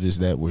positive is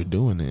that we're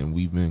doing it and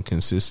we've been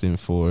consistent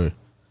for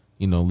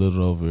a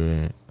little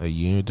over a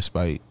year,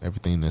 despite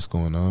everything that's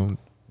going on.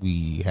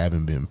 We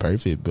haven't been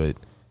perfect, but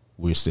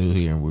we're still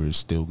here and we're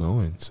still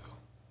going. So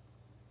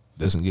it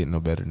doesn't get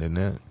no better than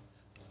that.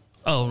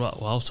 Oh, well,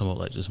 I was talking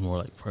about just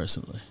more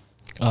personally.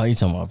 Oh, you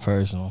talking about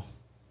personal?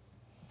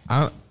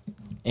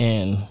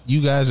 And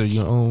you guys are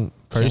your own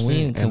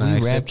person, and I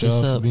accept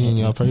y'all for being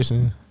your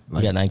person.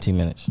 We got 19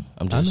 minutes.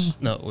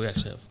 No, we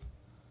actually have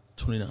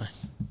 29.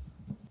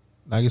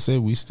 Like I said,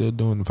 we still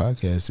doing the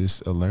podcast.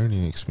 It's a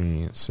learning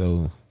experience.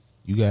 So.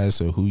 You guys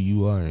are who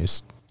you are.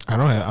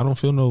 I don't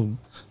feel no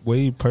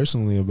way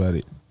personally about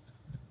it.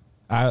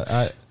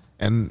 I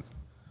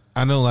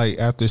know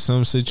after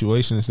some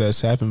situations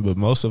that's happened, but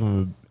most of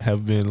them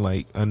have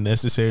been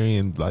unnecessary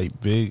and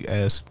big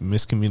ass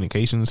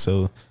miscommunications.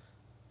 So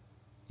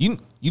you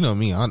know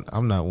me,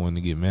 I'm not one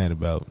to get mad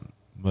about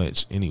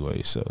much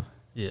anyway. So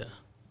yeah.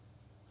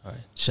 All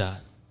right, shot.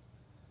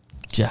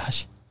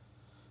 Josh.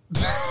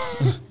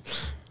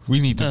 We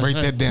need to break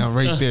that down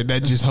right there.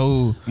 That just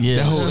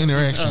that whole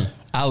interaction.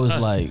 I was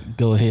like,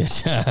 go ahead,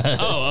 Josh.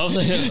 Oh, I was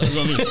like,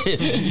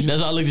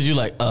 that's why I looked at you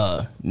like,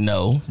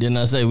 no. Didn't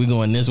I say we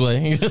going this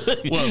way?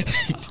 Well,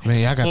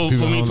 man, I got the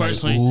people for me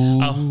personally,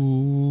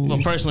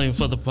 personally,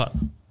 for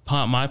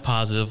my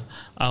positive,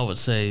 I would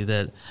say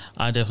that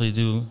I definitely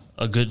do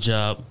a good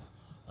job,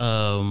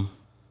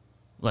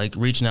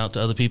 reaching out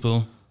to other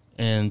people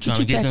and trying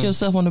to get them. Pat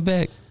yourself on the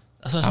back?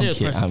 That's what I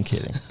said. I'm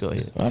kidding. Go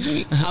ahead.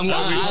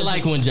 I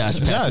like when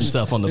Josh pats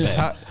himself on the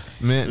back.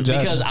 Man, Josh,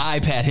 because I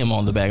pat him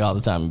on the back all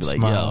the time and be like,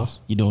 Smiles.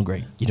 Yo, you're doing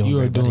great. You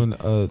are doing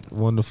a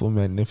wonderful,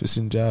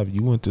 magnificent job.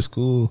 You went to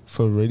school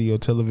for radio,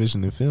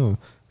 television, and film.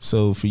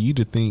 So for you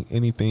to think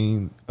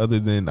anything other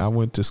than I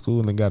went to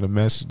school and got a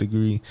master's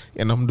degree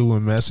and I'm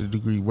doing master's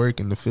degree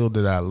work in the field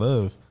that I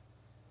love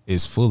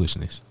is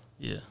foolishness.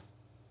 Yeah.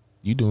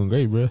 You doing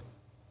great, bro.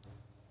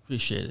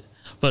 Appreciate it.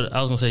 But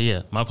I was going to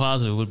say, my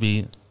positive would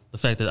be the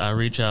fact that I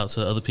reach out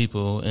to other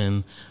people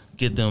and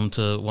get them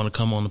to want to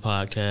come on the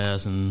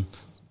podcast and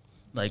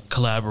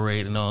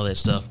collaborate and all that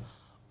stuff.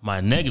 My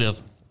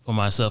negative for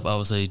myself, I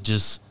would say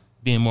just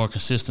being more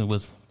consistent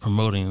with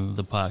promoting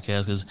the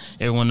podcast, because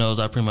everyone knows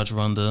I pretty much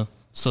run the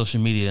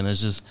social media, and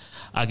it's just,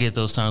 I get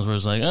those times where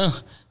it's like, I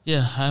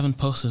haven't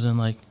posted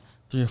in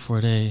 3 or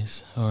 4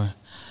 days, or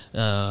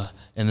and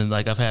then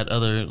I've had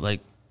other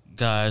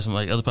guys from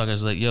other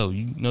podcasts yo,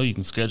 you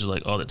can schedule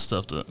all that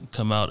stuff to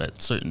come out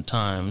at certain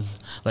times.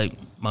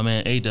 My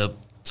man A-Dub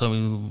told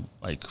me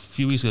a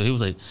few weeks ago, he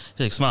was like,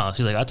 Smile.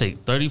 She's like, I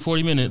take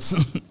 30-40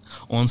 minutes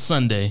on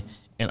Sunday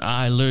and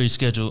I literally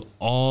schedule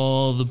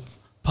all the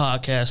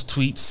podcast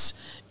tweets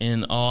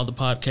and all the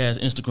podcast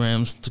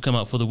Instagrams to come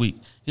out for the week.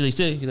 He's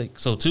like,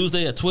 so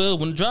Tuesday at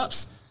 12 when it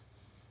drops,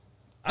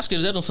 I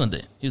schedule that on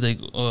Sunday. He's like,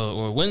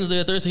 or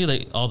Wednesday or Thursday. He's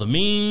like, all the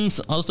memes,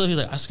 all the stuff. He's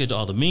like, I schedule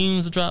all the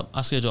memes to drop.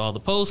 I schedule all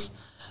the posts.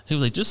 He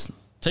was like, just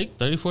take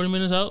 30-40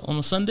 minutes out on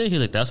a Sunday. He's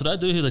like, that's what I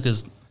do. He's like,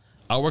 because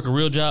I work a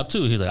real job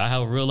too. He's like, I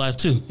have a real life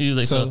too. He was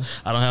like, so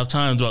I don't have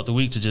time throughout the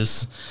week to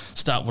just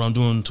stop what I'm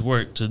doing to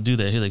work to do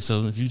that. He's like,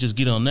 so if you just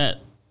get on that.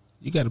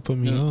 You got to put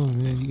me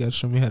on, man. You got to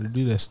show me how to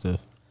do that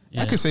stuff.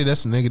 Yeah. I can say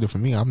that's a negative for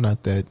me. I'm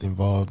not that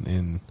involved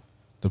in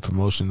the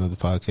promotion of the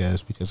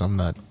podcast because I'm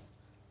not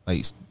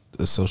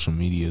a social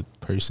media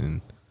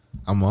person.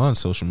 I'm on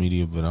social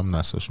media, but I'm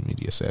not social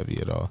media savvy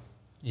at all.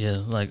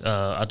 Yeah,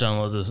 I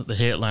downloaded the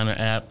Headliner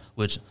app,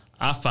 which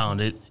I found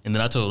it, and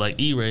then I told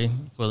E-Ray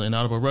for the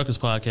Inaudible Ruckus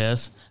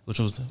podcast, which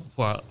was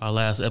for our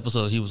last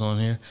episode. He was on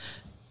here.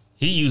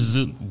 He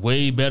uses it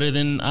way better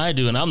than I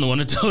do, and I'm the one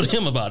that told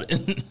him about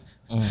it.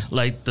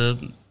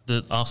 The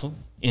also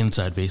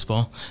Inside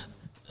Baseball.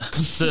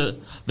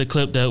 the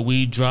clip that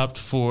we dropped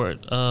for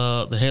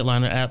the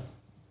Headliner app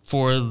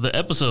for the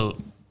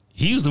episode.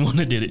 He's the one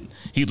that did it.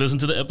 He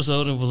listened to the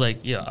episode and was like,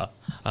 "Yeah,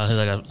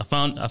 I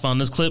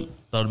found this clip.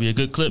 Thought it'd be a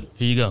good clip.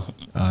 Here you go."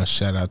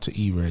 Shout out to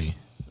E-Ray.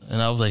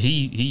 And I was like,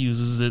 he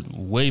uses it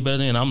way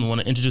better, and I'm the one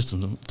that introduced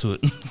him to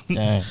it.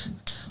 Dang.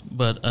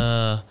 But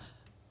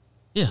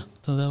yeah,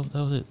 so that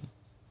was it.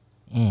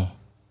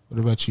 What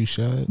about you,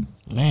 Shad?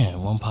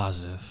 Man, one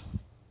positive.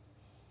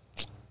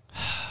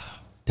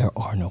 There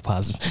are no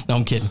positives. No,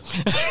 I'm kidding.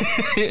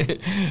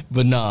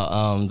 But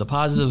no, the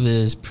positive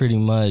is pretty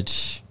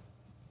much,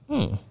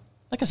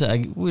 like I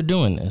said, we're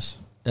doing this.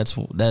 That's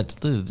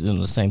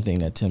the same thing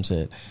that Tim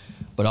said.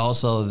 But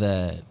also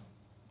that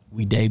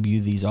we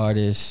debut these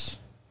artists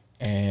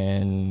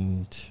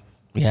and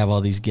we have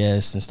all these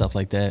guests and stuff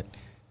like that.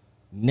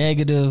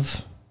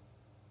 Negative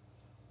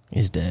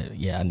is that,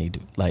 I need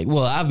to,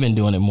 I've been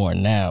doing it more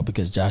now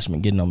because Josh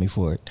been getting on me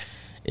for it.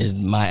 Is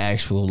my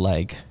actual,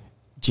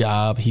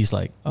 job. He's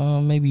like,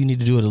 maybe you need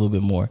to do it a little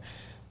bit more.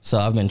 So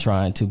I've been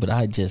trying to, but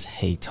I just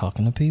hate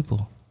talking to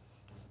people.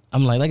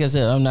 I'm like I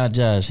said, I'm not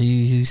Josh.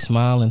 He's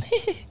smiling.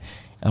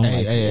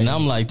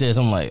 I'm like this.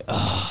 I'm like,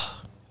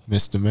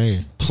 Mr.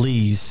 Mayor.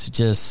 Please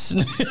just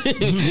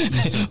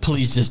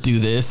do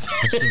this.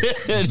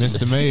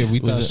 Mr. Mayor, we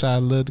thought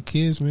Shad loved the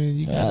kids,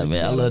 man. I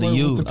love the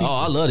youth.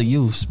 I love the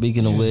youth.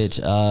 Speaking of which,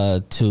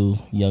 2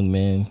 young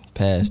men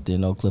passed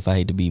in Oak Cliff. I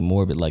hate to be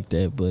morbid like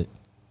that, but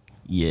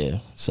yeah.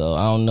 So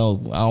I don't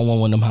know. I don't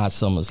want one of them hot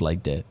summers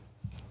like that.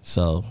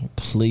 So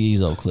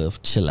please, Oak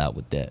Cliff, chill out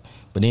with that.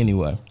 But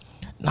anyway,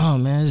 no,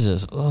 man, it's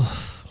just,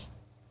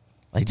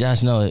 like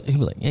Josh know it. He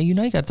was like, yeah, you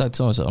got to talk to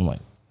so-and-so. I'm like,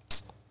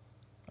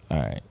 all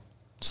right.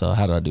 So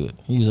how do I do it?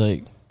 He was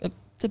like,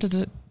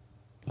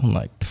 I'm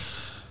like,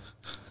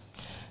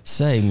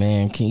 say,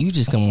 man, can you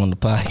just come on the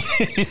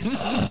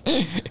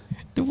podcast?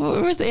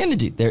 Where's the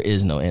energy? There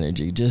is no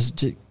energy.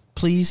 Just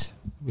please.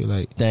 Be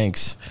like,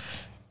 thanks.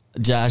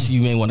 Josh,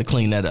 you may want to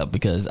clean that up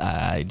because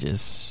I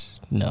just,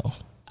 no.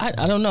 I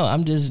don't know.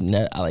 I'm just,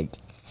 like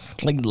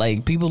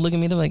people look at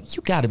me, they're like,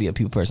 you got to be a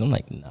people person. I'm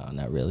like, no,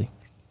 not really.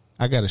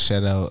 I got to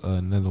shout out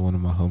another one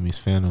of my homies,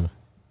 Phantom,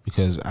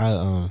 because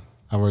I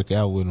work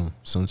out with him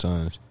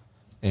sometimes,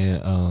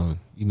 and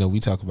we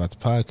talk about the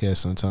podcast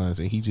sometimes,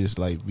 and he just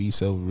be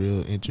so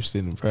real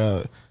interested and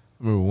proud. I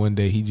remember one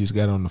day he just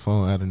got on the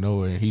phone out of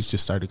nowhere, and he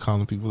just started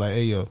calling people like,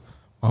 "Hey, yo,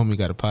 my homie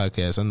got a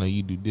podcast. I know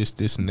you do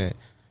this, and that.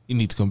 You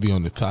need to come be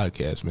on the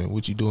podcast, man.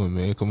 What you doing,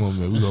 man? Come on,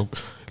 man. We go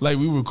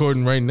we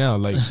recording right now.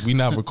 We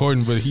not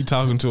recording, but he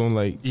talking to him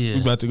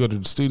we about to go to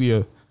the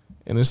studio,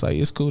 and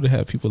it's cool to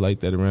have people like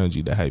that around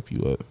you to hype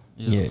you up.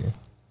 Yeah.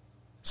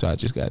 So I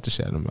just got to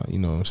shout them out. You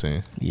know what I'm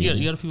saying? Yeah.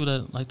 You got people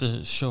that like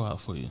to show out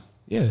for you.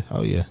 Yeah.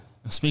 Oh, yeah.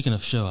 And speaking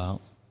of show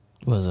out.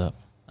 What's up?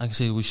 I can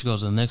say we should go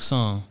to the next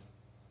song.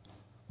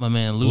 My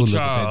man, Lou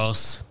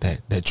Charles.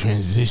 That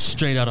transition.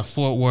 Straight out of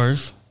Fort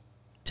Worth.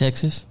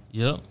 Texas?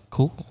 Yep.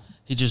 Cool.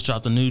 He just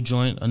dropped a new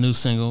joint, a new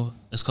single.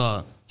 It's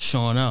called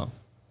Showing Out.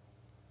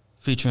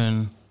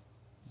 Featuring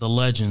the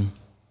legend,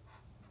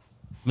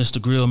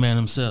 Mr. Grill Man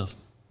himself.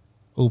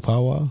 Oh,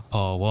 Paul Wall?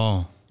 Paul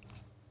Wall.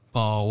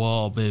 Paul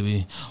Wall,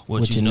 baby.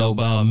 What you know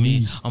about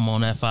me? I'm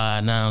on that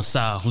 5-9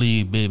 South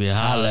Lead, baby.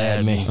 Holla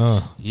at me.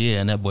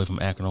 Yeah, and that boy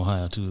from Akron,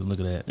 Ohio, too. Look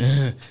at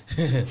that.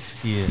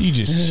 Yeah. You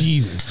just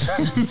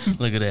cheesing.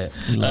 Look at that.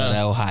 Love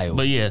that Ohio.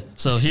 But yeah,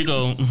 so here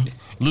go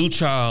Lou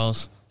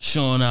Charles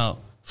Showing Out,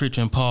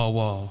 featuring Paul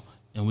Wall,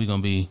 and we're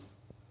going to be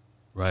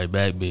right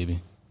back,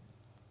 baby.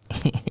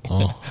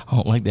 I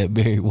don't like that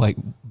Barry White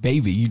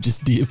baby you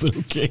just did, but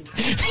okay.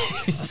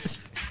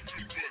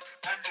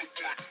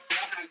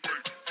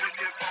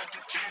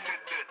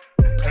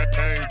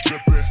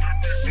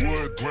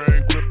 Wood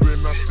grain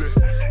gripping, I said,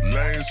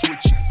 lane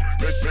switching,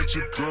 let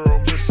your girl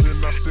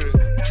missing, I said,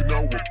 what you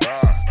know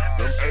about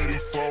them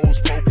 84s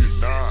poking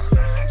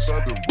 9,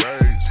 Southern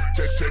rays,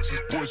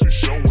 Texas boys we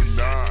showing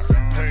 9,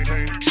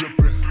 paint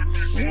dripping,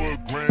 wood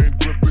grain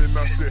gripping,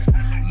 I said,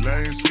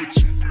 lane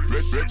switching,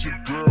 let your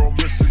girl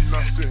missing,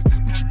 I said,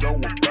 what you know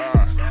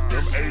about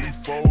them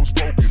 84s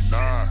poking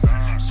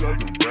 9,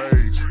 Southern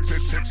rays,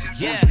 Texas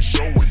boys we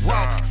showing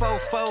 9. 4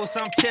 foes,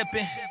 I'm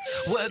tipping.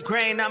 Wood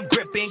grain, I'm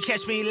gripping.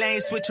 Catch me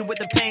lane switching with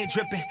the paint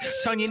dripping.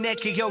 Turn your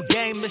neck and your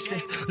game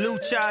missing. Lou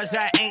Charles,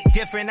 I ain't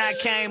different. I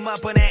came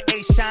up on that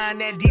H-Time,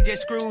 that DJ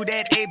Screw,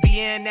 that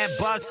ABN, that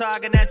Boss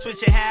Hog, and that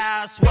switch your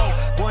house. Whoa,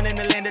 born in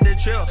the land of the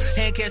drill.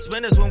 Hand catch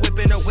spinners when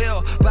whipping the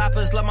wheel.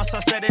 Boppers love my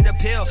sauce, set it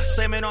appeal.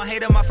 Slamming on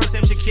hater, my first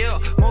name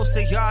Shaquille. Most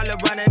of y'all are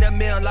running the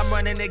mill. I'm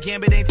running the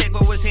gambit, ain't take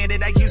what was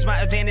handed. I use my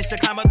advantage to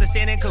climb up the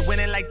standing. Cause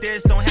winning like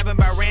this don't happen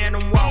by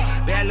random. Whoa,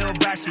 bad little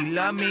brat, she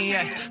love me,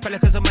 yeah. Probably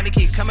cause the money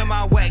keep coming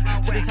my way.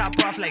 To the top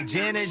off like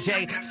Jen and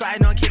Jay.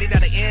 Sliding on Kitty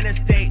down the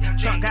interstate.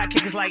 Trunk got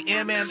kickers like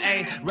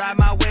MMA. Ride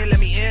my way, let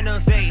me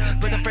innovate.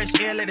 Put the fresh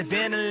air, let it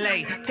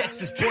ventilate.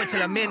 Texas boy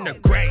till I'm in the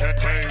gray.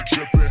 Paint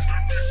dripping,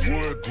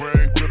 wood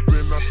grain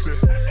gripping, I said,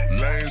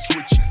 lane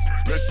switching.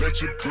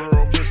 Let your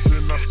girl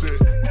missing, I said,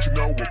 what you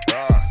know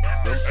about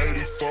them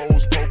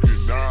 84s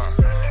poking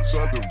 9,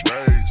 Southern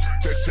rays, rays.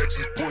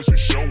 Texas boys, we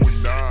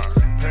showing nine.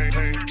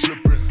 Paint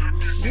dripping,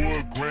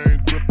 wood grain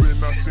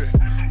gripping. I said,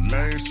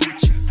 lane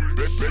switching.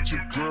 Bet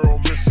your girl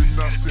missing.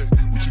 I said,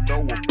 what you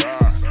know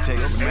about?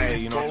 Texas made,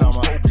 you know what I'm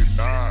talking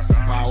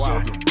about?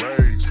 Southern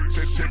rays.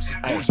 Texas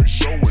boys, we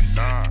showing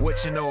nine.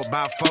 What you know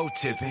about foe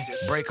tipping?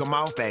 Break them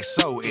off, act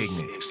so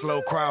ignorant.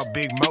 Slow crowd,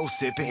 big mo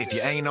sipping. If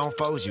you ain't on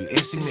foes, you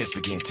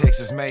insignificant.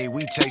 Texas made,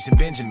 we chasing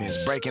Benjamins.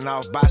 Breaking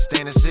off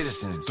bystander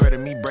citizens. Threat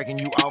of me breaking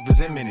you off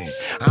is imminent.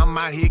 I'm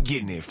out here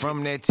getting it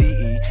from that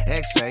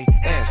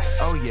TEXAS.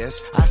 Oh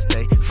yes, I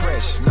stay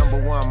fresh. Number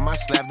one, my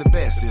slab the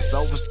best. It's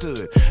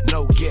overstood,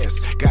 no guess.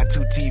 Got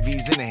 2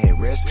 TVs in the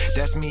headrest.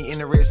 That's me in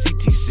the red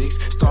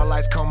CT6.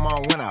 Starlights come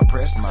on when I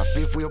press. My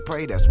fifth wheel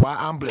pray, that's why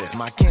I'm blessed.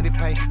 My candy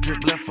paint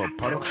drip left for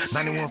puddle.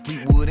 91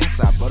 Fleetwood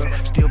inside butter.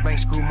 Steel bank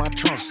screw my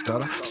trunk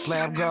stutter.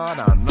 Slab guard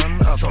on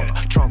none other.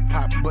 Trunk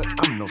pop, but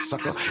I'm no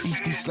sucker.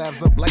 Eat these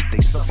slabs up like they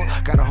supper.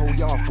 Got a whole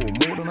yard full,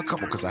 more than a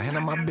couple. Cause I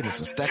handle my business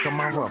and stack up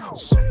my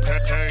ruffles.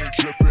 Paint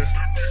dripping,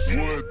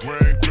 wood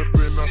grain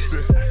gripping. I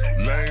said,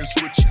 lane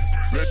switching.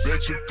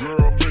 Bet your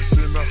girl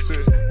missing. I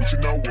said, what you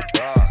know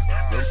about?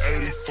 Them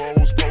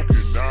 84s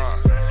poking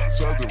 9.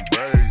 Southern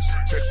rays.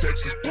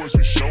 Texas boys,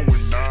 we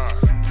showing 9.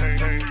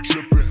 Paint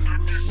dripping,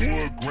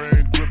 wood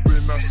grain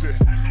gripping. I said,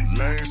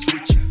 lane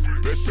switching.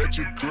 Bet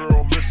your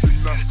girl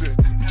missing. I said,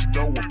 what you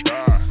know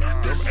about?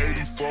 Them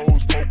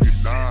 84s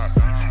poking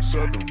 9.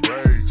 Southern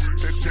rays.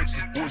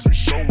 Texas boys, we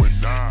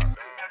showing 9.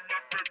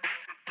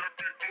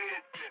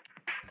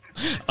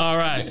 All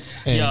right,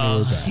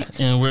 y'all,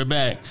 and we're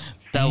back.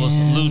 That was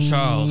Lou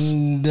Charles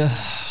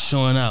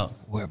showing out.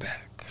 We're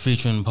back.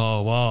 Featuring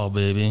Paul Wall,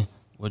 baby.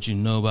 What you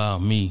know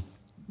about me?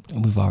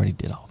 And we've already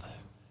did all that.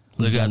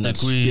 Look at the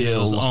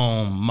grills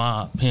on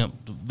my pimp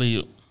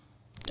bill.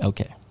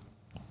 Okay.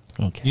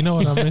 You know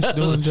what I miss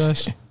doing,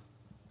 Josh?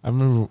 I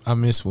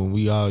miss when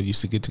we all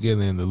used to get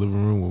together in the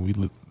living room when we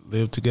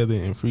lived together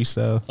and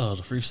freestyle. Oh,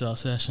 the freestyle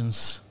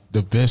sessions.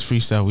 The best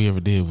freestyle we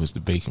ever did was the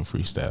bacon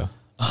freestyle.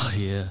 Oh,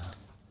 yeah.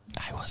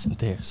 I wasn't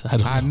there, so I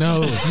don't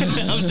know.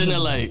 I'm sitting there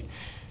like,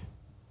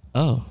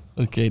 oh,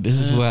 okay, this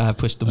is where I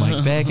pushed the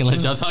mic back and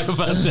let y'all talk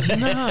about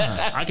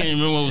that. I can't even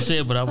remember what was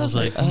said, but I was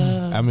like,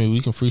 I mean, we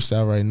can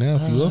freestyle right now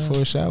if you up for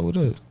a shot with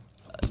us.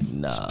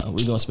 Nah,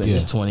 we're going to spend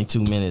this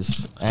 22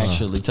 minutes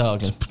actually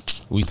talking.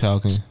 We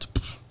talking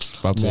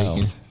about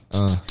bacon.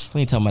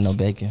 We ain't talking about no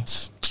bacon.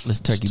 Let's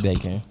turkey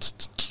bacon.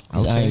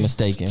 Okay. I ain't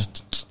mistaken.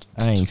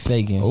 I ain't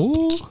faking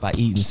by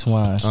eating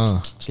swine.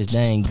 Cause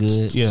they ain't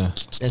good. Yeah.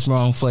 That's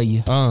wrong for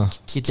you.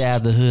 Get that out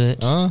of the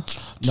hood.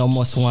 No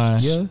more swine.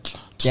 Yeah.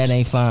 That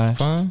ain't fine.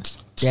 Fine.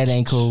 That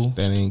ain't cool.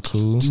 That ain't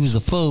cool. You was a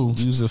fool.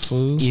 You was a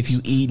fool. If you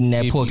eating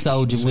that pork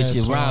soldier with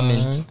your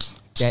ramen,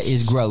 that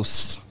is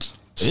gross.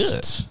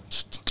 Ugh.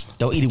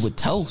 Don't eat it with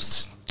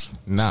toast.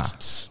 Nah.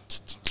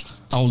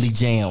 Only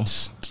jam.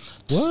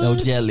 What? No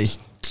jelly.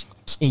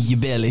 In your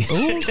belly.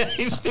 okay.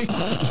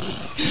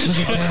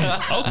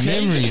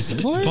 Memories.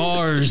 What?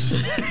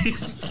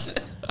 Bars.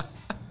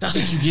 That's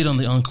what you get on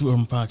the Uncool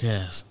Urban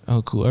Podcast.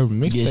 Uncool Urban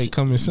mixtape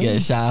coming soon. Yeah,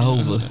 Shy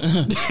Hoover.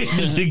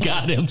 You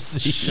got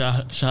MC.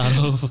 Shot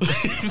over.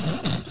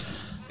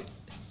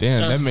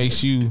 Damn, that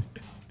makes you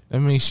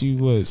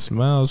what?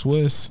 Smiles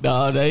West?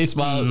 No, they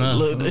Smiles. No.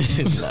 Look,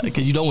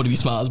 because you don't want to be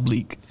Smiles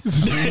Bleak.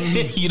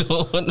 You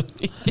don't want to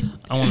be.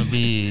 I want to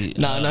be.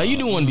 No, you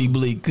do want to be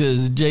Bleak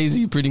because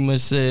Jay-Z pretty much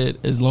said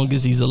as long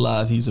as he's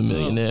alive, he's a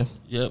millionaire.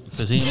 Yep,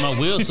 because he's in my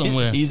will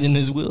somewhere. He's in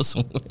his will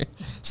somewhere.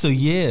 So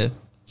yeah,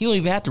 he don't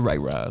even have to write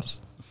rhymes.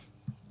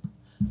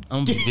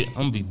 I'm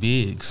gonna be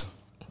Biggs.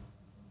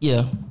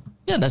 Yeah,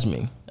 that's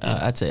me.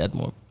 I'd say that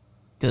more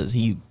because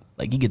he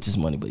gets his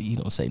money, but he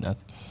don't say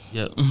nothing.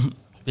 Yep,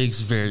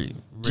 Biggs very.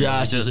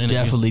 Josh is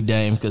definitely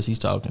Dame because he's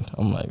talking.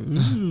 I'm like,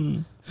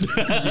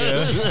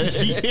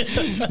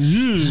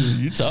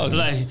 you talking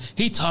like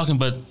he talking,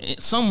 but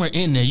somewhere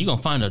in there you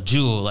gonna find a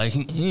jewel. Like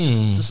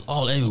it's just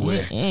all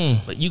everywhere,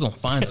 but you gonna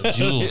find a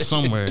jewel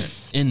somewhere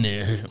in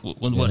there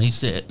with what he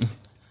said.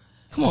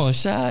 Come on,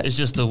 Shot. It's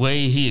just the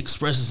way he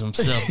expresses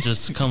himself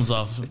just comes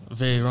off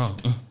very wrong.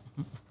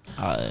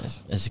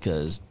 It's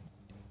because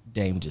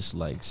Dame just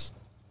likes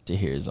to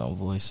hear his own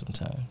voice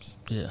sometimes.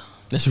 Yeah.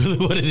 That's really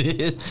what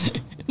it is.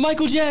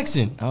 Michael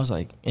Jackson. I was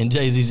like, and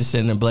Jay-Z just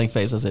sitting there blank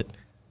face. I said,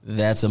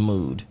 that's a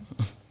mood.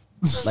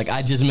 Like,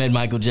 I just met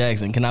Michael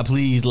Jackson. Can I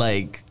please,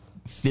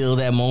 feel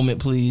that moment,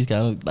 please?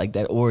 Kind of like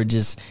that aura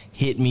just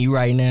hit me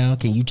right now.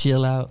 Can you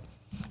chill out?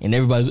 And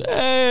everybody's,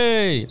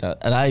 hey.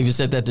 And I even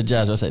said that to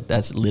Josh. I said,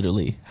 that's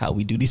literally how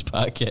we do these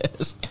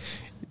podcasts.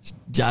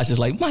 Josh is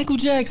like, Michael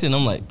Jackson.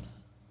 I'm like,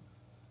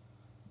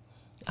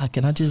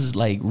 can I just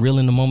reel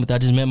in the moment that I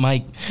just met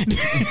Mike?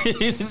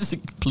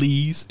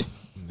 Please.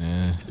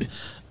 Nah.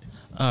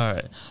 All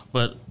right.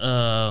 But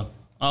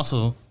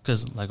also,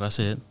 because like I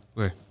said,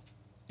 we're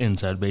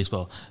inside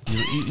baseball.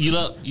 You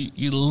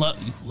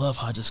love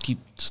how I just keep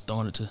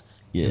throwing it to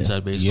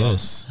inside baseball.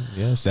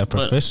 Yes, that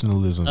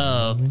professionalism.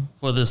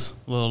 For this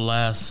little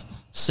last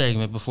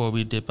segment before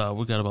we dip out,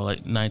 we got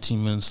about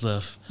 19 minutes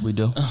left. We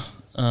do.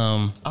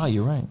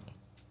 You're right.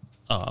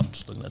 Oh, I'm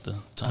just looking at the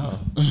timer.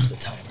 Where's the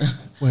timer?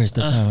 Where's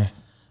the timer?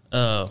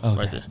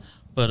 Right there.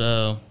 But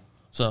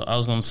so I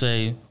was gonna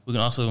say we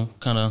can also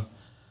kind of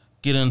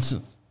get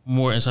into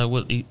more insight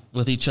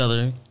with each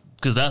other,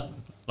 because that,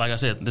 like I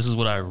said, this is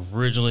what I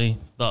originally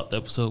thought the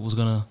episode was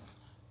gonna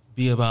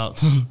be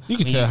about. You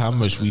can tell how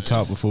much we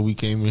talked before we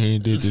came in here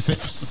and did this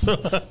episode.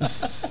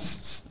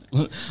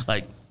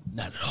 Like,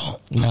 not at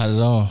all. Not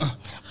at all.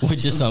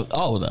 Which is some.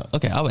 Oh, no.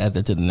 Okay, I'll add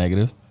that to the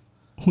negative.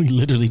 We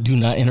literally do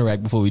not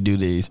interact before we do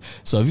these.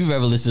 So if you've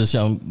ever listened to the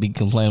show and be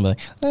complaining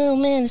like, oh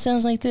man, it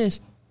sounds like this.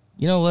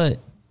 You know what?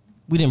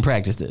 We didn't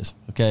practice this.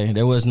 Okay,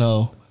 there was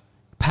no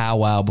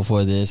powwow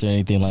before this or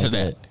anything like So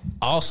that.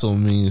 also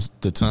means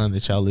the time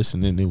that y'all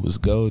listening, it was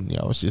gold, and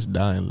y'all was just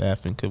dying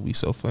laughing because we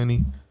so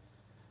funny.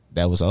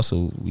 That was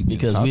also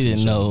Because we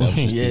didn't know. That was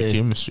just Yeah. the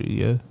chemistry.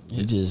 Yeah,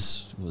 It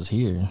just was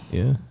here.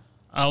 yeah.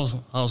 I was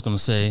gonna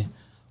say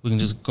we can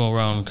just go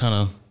around and kind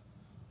of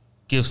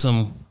give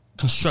some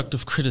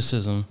constructive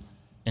criticism,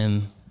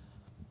 and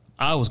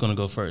I was gonna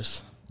go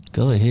first.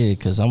 Go ahead,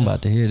 because I'm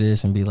about to hear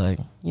this and be like,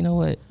 you know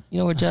what? You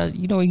know where Josh?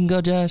 You know where you can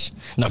go, Josh?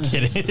 No, I'm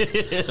kidding.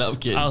 I'm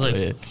kidding. I was Go like,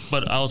 ahead.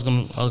 but I was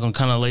gonna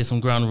kind of lay some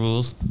ground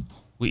rules.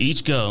 We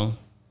each go,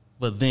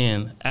 but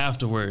then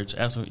afterwards,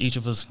 after each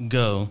of us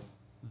go,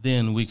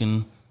 then we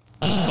can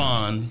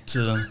respond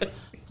to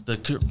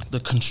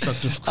the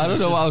constructive criticism. I don't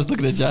know why I was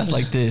looking at Josh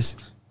like this.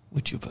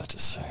 What you about to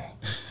say?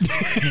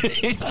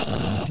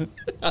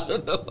 I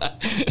don't know why.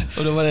 I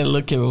don't know why that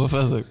look came up. I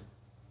was like,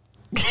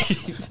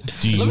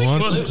 Do you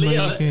want to play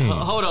a game?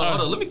 hold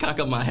on. Let me cock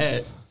up my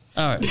hat.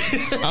 All right.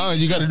 Oh,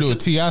 you got to do a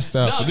T.I.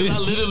 style No, for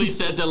because this. I literally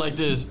sat there like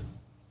this.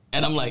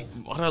 And I'm like,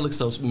 why do I look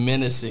so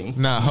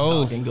menacing? Nah, He's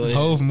Hove talking. Go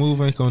ahead.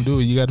 move ain't gonna do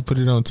it. You got to put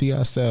it on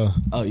T.I. style.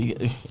 Oh,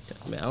 man,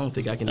 I don't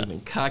think I can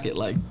even cock it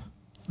like.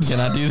 Can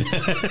I do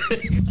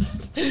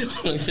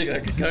that? I don't think I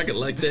can cock it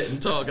like that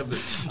and talk.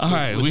 All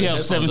right, we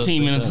have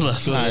 17 minutes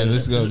left. All right,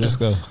 let's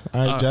go.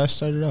 All right, Josh,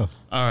 start it off.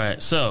 All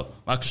right, so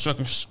my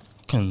constructive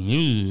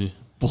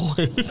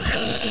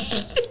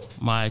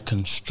my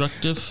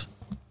constructive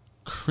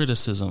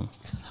criticism.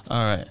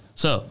 All right,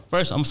 so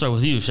first I'm gonna start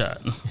with you,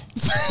 Shot.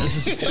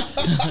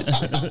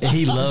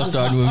 He loves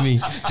starting with me.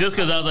 Just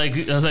because I was like,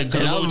 And cause I what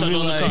we was talking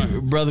about in the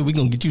car. brother, we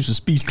gonna get you some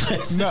speech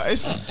classes. No,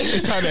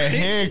 it's how that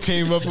hand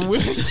came up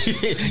with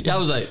it. Yeah, I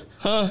was like,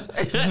 huh?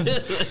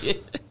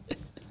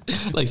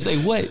 Like, say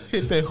what?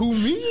 Hit that who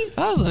me?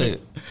 I was like,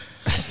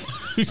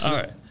 All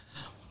right,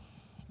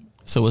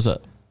 so what's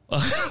up?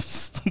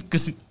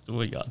 because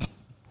what y'all.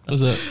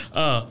 What's up?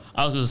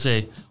 I was gonna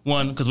say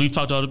one because we've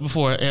talked about it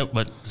before,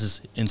 but this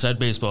is inside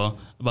baseball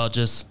about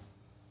just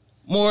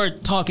more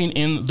talking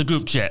in the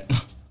group chat.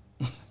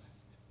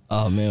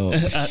 Oh man,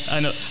 I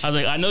know. I was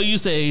like, I know you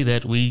say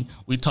that we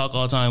talk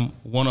all the time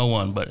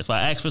 101, but if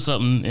I ask for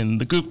something in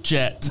the group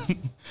chat,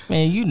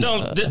 man, you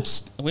know. don't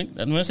just wait.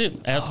 That's it.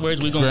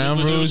 Afterwards, we're gonna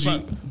Ground we're rules,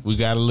 gonna we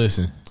got to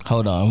listen.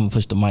 Hold on, I'm gonna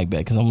push the mic back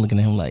because I'm looking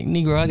at him like,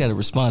 Negro, I got a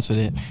response for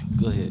that.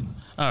 Go ahead.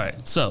 All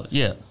right. So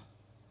yeah,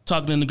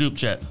 talking in the group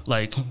chat,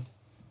 like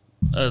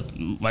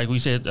we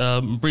said,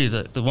 Bree.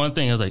 The one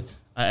thing I was like,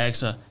 I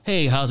asked her,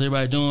 "Hey, how's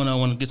everybody doing? I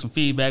want to get some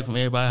feedback from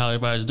everybody. How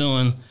everybody's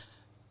doing."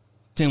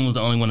 Tim was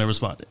the only one that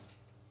responded.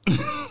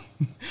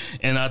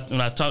 And when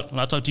I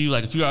talked to you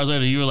like a few hours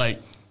later, you were like,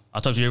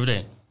 "I'll talk to you every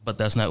day," but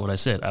that's not what I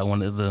said. I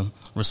wanted the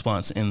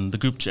response in the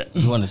group chat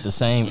You wanted the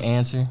same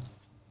answer?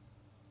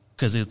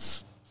 because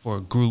it's for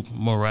group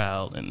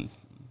morale and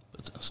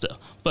stuff.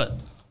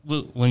 But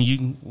when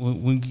you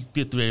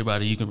get through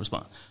everybody, you can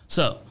respond.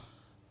 So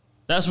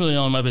that's really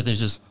all my big thing.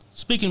 Is just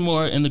speaking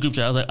more in the group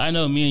chat. I was like, I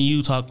know me and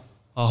you talk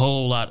a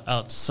whole lot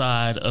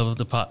outside of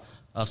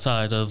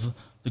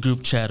the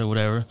group chat or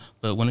whatever.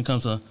 But when it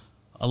comes to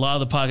a lot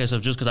of the podcast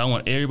stuff, just because I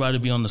want everybody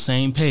to be on the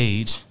same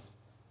page,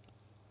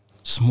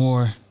 just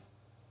more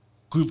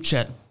group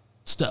chat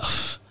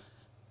stuff,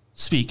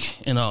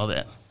 speak and all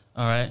that.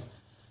 All right.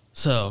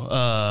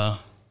 So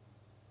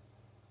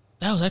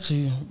that was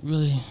actually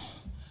really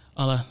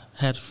all I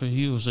had for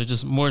you. Was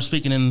just more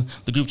speaking in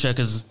the group chat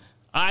because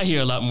I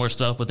hear a lot more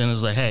stuff. But then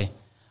it's like, hey,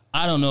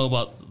 I don't know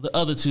about the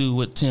other two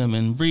with Tim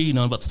and Bree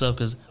know about the stuff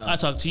because I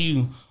talk to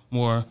you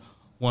more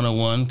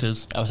one-on-one.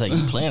 Because I was like, you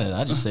planning it?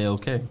 I just say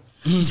okay.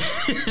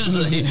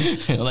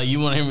 like you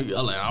want to hear me?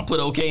 I'm like, I'll put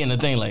okay in the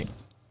thing, like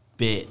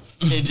bet,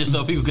 just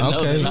so people can know.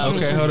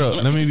 Okay, hold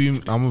up.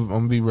 I'm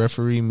gonna be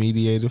referee,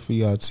 mediator for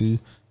y'all too.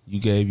 You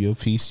gave your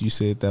piece. You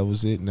said that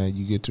was it. Now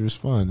you get to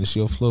respond. It's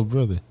your flow,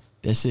 brother.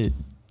 That's it.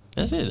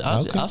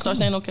 I'll start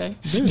saying okay.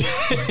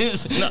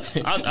 no,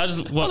 I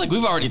just well, like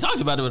we've already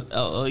talked about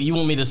it. You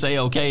want me to say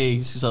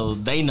okay so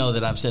they know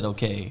that I've said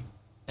okay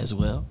as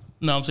well?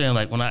 No, I'm saying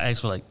like when I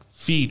ask for like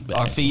feedback.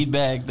 Or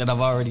feedback that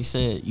I've already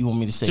said. You want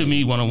me to say to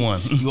me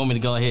one-on-one. You want me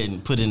to go ahead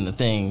and put in the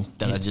thing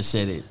that I just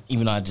said it,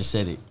 even though I just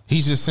said it.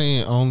 He's just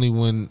saying only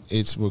when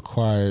it's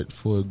required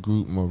for a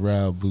group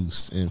morale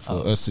boost and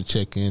for us to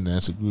check in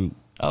as a group.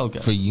 Okay.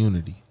 For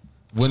unity.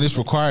 When it's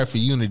required for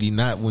unity,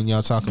 not when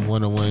y'all talking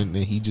one-on-one and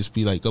he just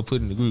be like, go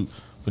put in the group.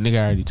 But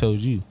nigga, I already told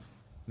you.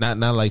 Not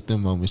like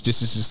them moments.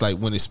 This is just like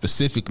when it's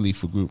specifically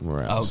for group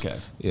morale. Okay.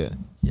 Yeah.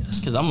 Yes.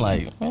 Because I'm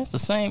like, man, it's the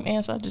same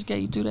answer I just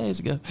gave you 2 days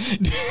ago.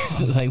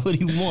 Like, what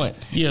do you want?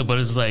 Yeah, but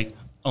it's like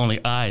only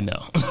I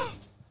know.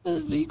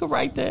 You can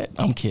write that.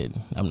 I'm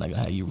kidding. I'm not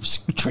gonna have you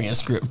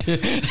transcript.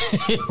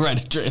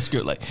 Write a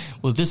transcript like,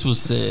 well, this was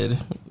said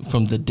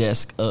from the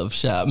desk of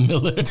Shop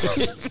Miller.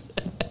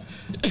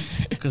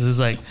 Because it's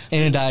like,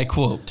 And I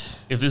quote.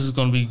 if this is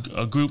going to be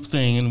a group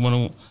thing,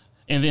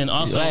 and then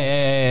also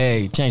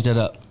Hey, change that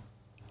up.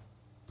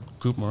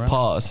 group morale.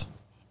 Pause.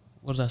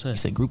 What did I say? You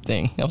said group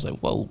thing. I was like,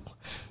 whoa.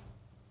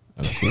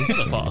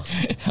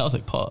 Pause. I was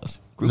like, pause.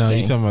 Group No, thing.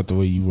 you talking about the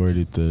way you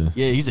worded the.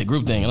 Yeah, he said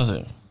group thing. And I was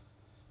like,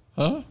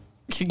 huh?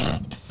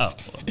 Oh,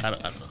 I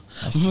don't know.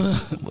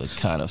 What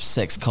kind of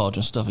sex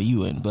cauldron stuff are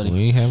you in, buddy?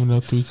 We ain't having no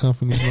 3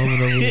 companies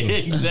moment over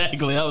here.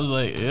 Exactly. I was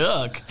like,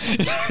 yuck.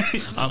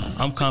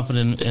 I'm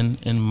confident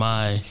in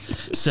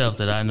myself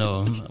that I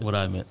know what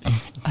I meant.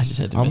 I just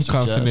had to I'm mess with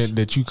confident Josh.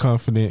 that you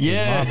confident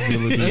Yeah. in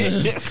my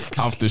ability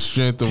off the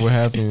strength of what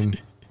happened.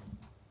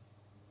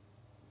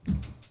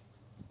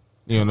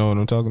 You don't know what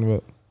I'm talking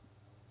about?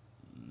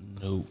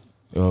 Nope.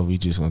 Oh, we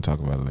just gonna talk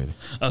about it later.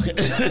 Okay.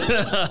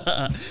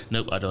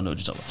 Nope, I don't know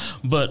what you're talking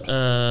about.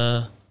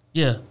 But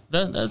yeah,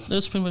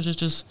 that's pretty much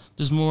just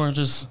more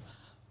just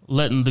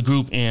letting the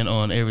group in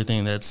on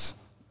everything that's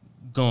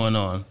going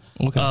on.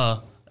 Okay.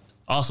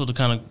 Also to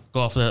kind of go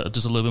off of that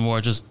just a little bit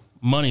more, just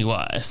money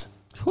wise.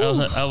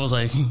 I was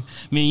like,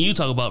 me and you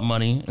talk about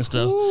money and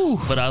stuff,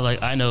 but I was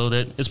like, I know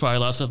that it's probably a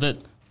lot of stuff that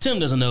Tim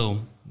doesn't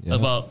know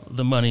about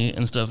the money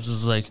and stuff.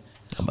 Just like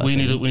we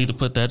need to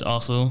put that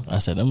also. I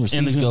said, them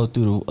receipts go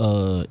through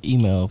the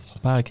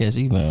podcast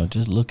email.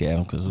 Just look at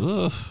them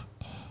because,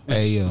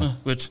 Hey,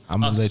 Which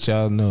I'm gonna let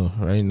y'all know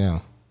right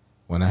now.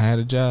 When I had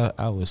a job,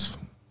 I was,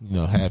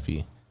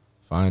 happy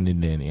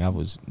finding Danny. I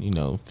was,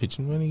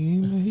 pitching money.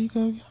 He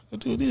gonna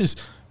do this.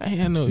 I ain't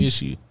had no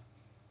issue.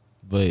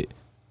 But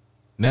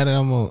now that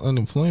I'm on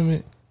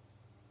unemployment,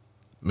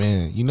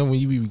 man, when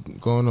you be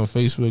going on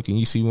Facebook and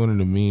you see one of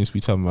the memes be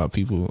talking about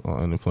people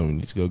on unemployment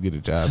need to go get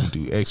a job and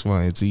do X,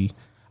 Y, and Z,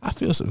 I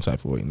feel some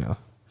type of way now.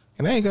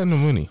 And I ain't got no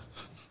money.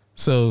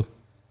 So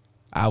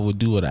I would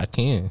do what I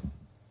can.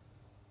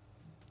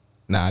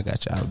 Nah, I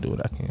got you. I'll do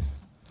what I can.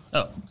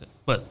 Oh, okay.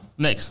 But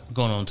next,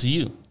 going on to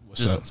you.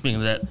 What's just up? Speaking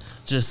of that,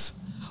 just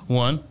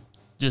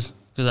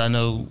because I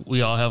know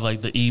we all have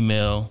like the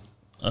email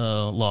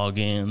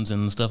logins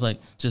and stuff,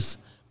 like just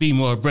be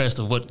more abreast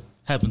of what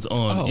happens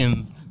on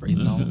in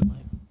breathing on the mic.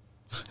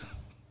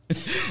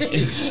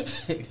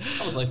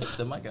 I was like,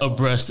 the mic got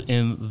abreast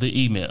in the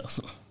emails.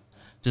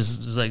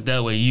 Just like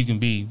that way you can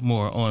be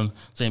more on the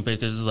same page,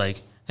 because it's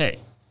like, hey,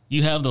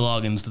 you have the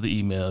logins to the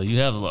email, you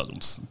have the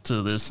logins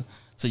to this,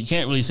 so you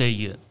can't really say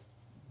you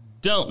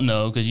don't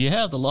know because you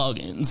have the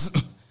logins.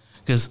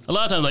 Because a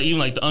lot of times, like even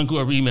like the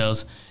Uncool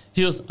emails,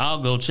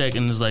 I'll go check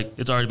and it's like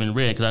it's already been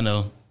read because I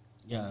know.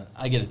 Yeah,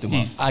 I get it through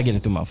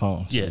my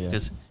phone. So Yeah,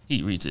 because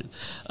he reads it.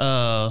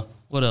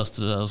 What else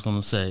did I was going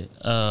to say?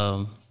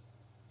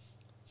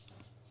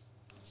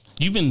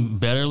 You've been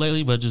better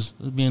lately, but just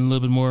being a little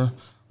bit more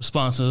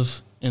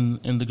responsive in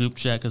the group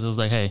chat, because it was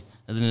like, hey,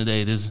 at the end of the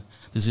day, this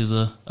is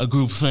a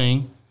group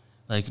thing.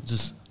 Like,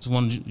 just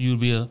wanted you to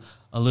be a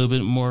little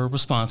bit more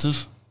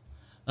responsive,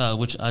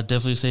 which I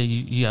definitely say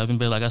you have been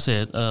better. Like I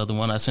said, the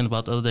one I sent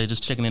about the other day,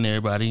 just checking in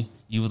everybody.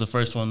 You were the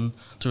first one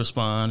to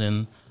respond,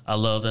 and I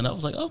loved it. And I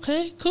was like,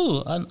 okay,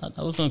 cool. I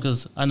was going,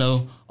 because I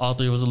know all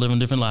three of us are living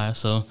different lives,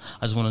 so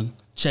I just want to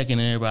check in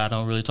on everybody. I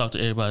don't really talk to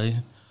everybody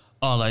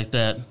all like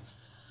that.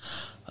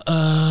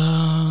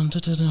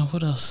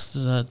 What else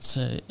did I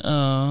say?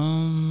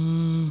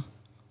 I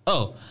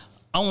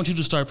want you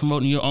to start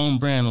promoting your own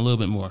brand a little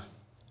bit more.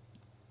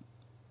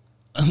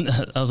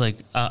 I was like,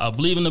 I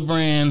believe in the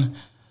brand.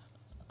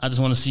 I just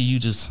want to see you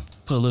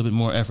just put a little bit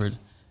more effort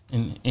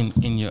in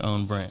your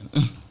own brand.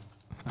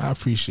 I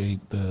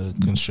appreciate the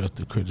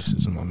constructive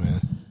criticism, my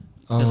man.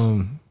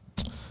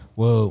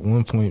 Well,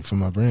 one point for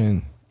my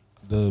brand,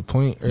 the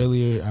point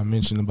earlier I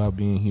mentioned about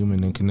being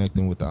human and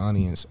connecting with the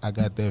audience, I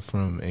got that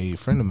from a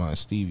friend of mine,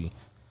 Stevie.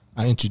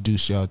 I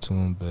introduced y'all to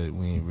him, but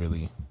we ain't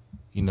really,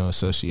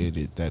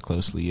 associated that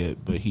closely yet.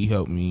 But he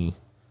helped me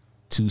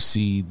to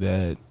see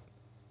that,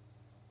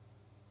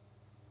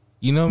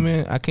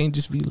 man, I can't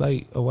just be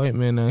like a white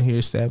man out here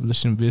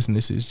establishing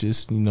businesses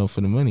just,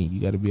 for the money. You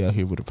got to be out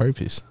here with a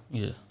purpose.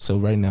 Yeah. So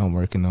right now I'm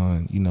working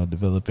on,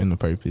 developing the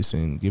purpose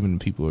and giving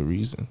people a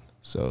reason.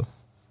 So,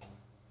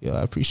 yeah,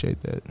 I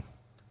appreciate that.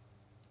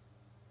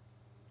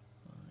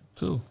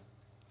 Cool.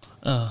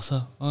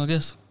 So I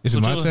guess Is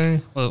it my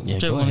turn? Well, Yeah,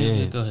 whichever go one you-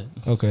 ahead. Go ahead.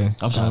 Okay.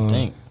 I'm trying to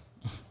think.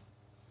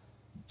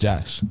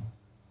 Josh,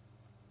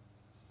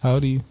 how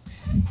old are you?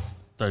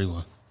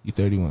 31. You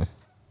 31.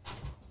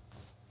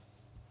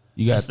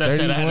 You got That's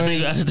it. I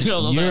had to think.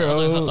 31 I was year like,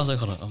 old hold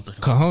on. I'm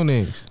 31.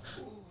 cojones.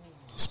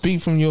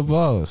 Speak from your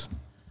balls.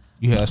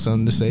 You have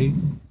something to say?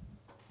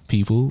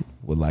 People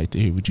would like to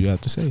hear what you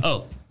have to say.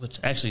 Oh, which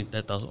actually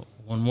that was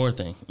one more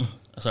thing.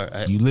 Sorry,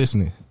 You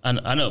listening. I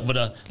know,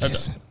 but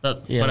Listen.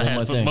 but Yeah, I one had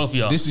more for thing. both of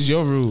y'all. This is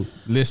your rule.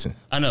 Listen.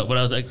 I know, but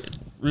I was like,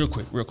 real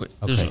quick. Okay.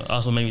 This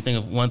also made me think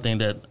of one thing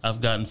that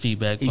I've gotten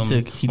feedback He from.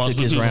 took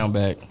multiple his people round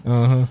back.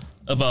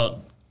 about,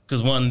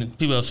 because one,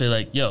 people have said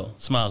like, "Yo,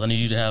 Smiles, I need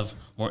you to have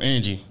more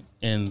energy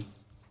and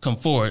come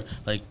forward.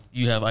 Like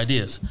you have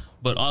ideas."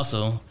 But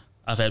also,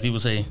 I've had people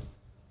say,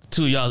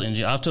 two of y'all's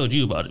energy. I've told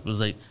you about it. It was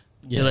like,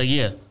 they're like,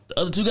 the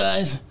other two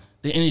guys,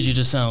 the energy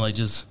just sound like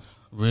just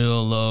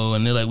real low,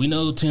 and they're like, we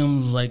know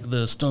Tim's like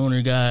the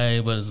stoner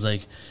guy, but it's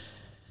like,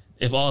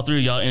 if all three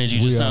of y'all energy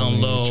just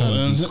sound low,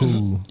 trying to be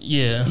cool.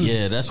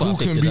 Yeah, that's why Who I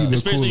picked can it be up. the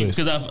especially coolest?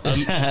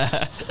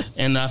 because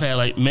I've had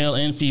like male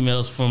and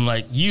females from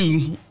like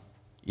you,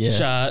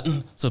 shot,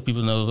 so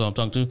people know who I'm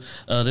talking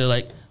to. They're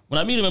like, when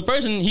I meet him in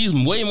person, he's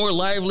way more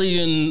lively,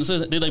 and so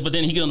they're like, but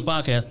then he get on the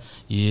podcast,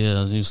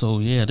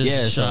 this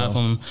is shot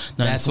from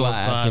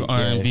 94.5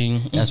 R&B.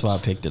 That's why I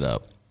picked it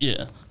up.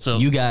 Yeah, so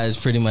You guys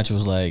pretty much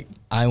was like,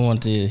 I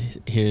want to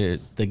hear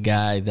the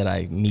guy that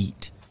I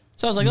meet.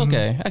 So I was like,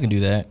 okay, I can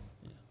do that.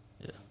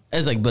 Yeah.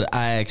 It's like, but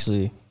I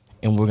actually,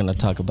 and we're gonna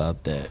talk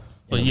about that.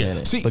 But in a yeah.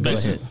 minute. See, but go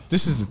this ahead.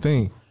 is the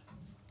thing.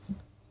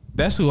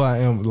 That's who I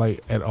am.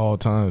 Like at all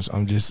times,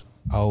 I'm just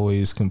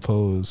always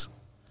composed,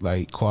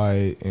 like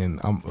quiet, and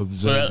I'm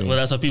observing. Well,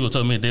 that's how people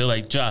told me. They're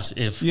like, Josh,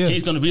 if Yeah.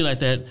 he's going to be like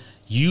that,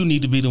 you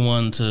need to be the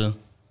one to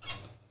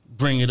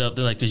bring it up.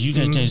 They're like, because you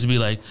can't change to be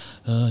like,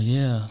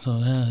 yeah.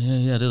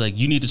 They're like,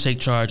 you need to take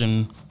charge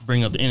and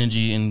bring up the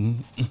energy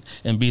and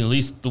be at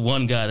least the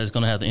one guy that's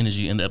going to have the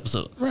energy in the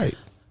episode. Right.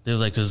 They was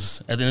like,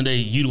 because at the end of the day,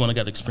 you the one that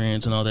got the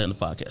experience and all that in the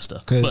podcast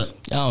stuff. 'Cause-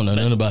 But I don't know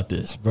nothing about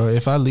this. Bro,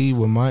 if I leave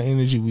with my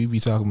energy, we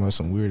be talking about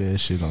some weird ass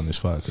shit on this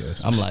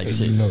podcast. I'm like, And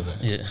you know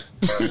that. yeah,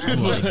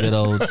 I'm like good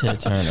old Ted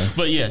Turner.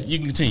 but yeah, you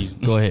can continue.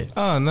 Go ahead.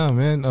 Oh no,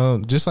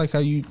 man. Just like how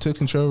you took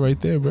control right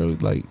there, bro.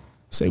 Like,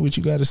 say what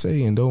you got to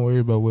say and don't worry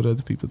about what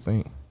other people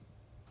think.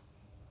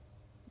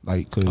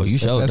 Like, cause Oh, you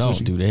sure that's don't what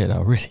you do that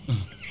already.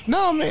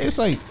 No, man. It's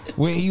like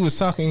when he was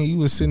talking, he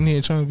was sitting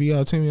here trying to be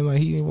all timid, like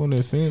he didn't want to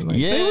offend. Like,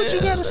 say what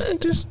you got to say.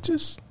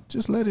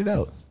 Just let it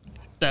out.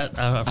 That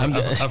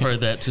I've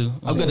heard that too.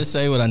 I'm gonna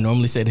say what I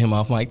normally say to him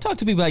off mic. Talk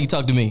to people how you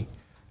talk to me.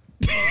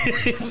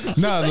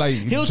 No, like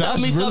He'll Josh tell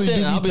me really something, do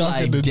and be I'll be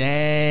talking like, to-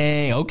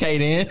 "Dang, okay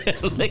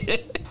then."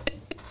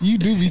 You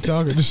do be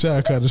talking to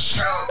Shy kind of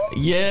strong.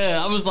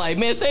 Yeah, I was like,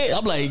 man,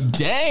 I'm like,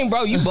 dang,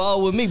 bro, you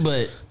ball with me,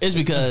 but it's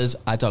because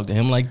I talk to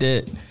him like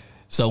that.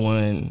 So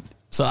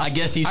I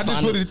guess he's. I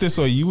just put it this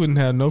way: you wouldn't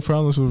have no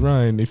problems with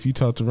Ryan if you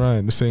talked to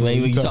Ryan the same way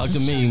when you talk to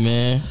me,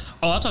 man.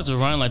 Oh, I talked to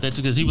Ryan like that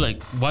too, because he be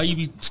like, "Why you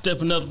be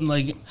stepping up?" And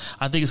like,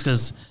 I think it's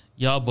because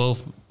y'all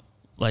both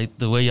like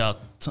the way y'all.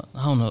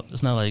 I don't know.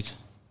 It's not like.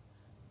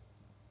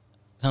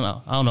 I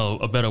don't know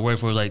a better word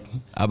for it, like.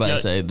 I about to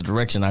say the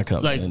direction I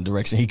come in, the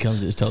direction he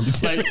comes is totally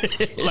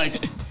different.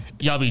 like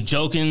y'all be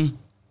joking.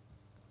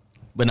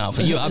 But no,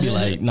 for you, I'll be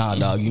like, nah,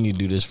 dog, you need to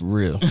do this for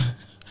real.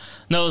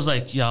 No, it's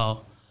like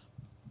y'all.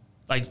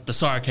 Like the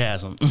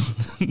sarcasm.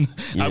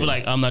 Yeah. I'd be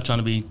like, I'm not trying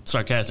to be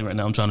sarcastic right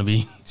now. I'm trying to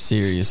be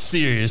serious.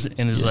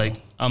 And it's like,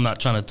 I'm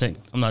not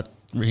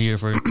here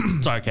for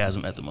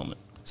sarcasm at the moment.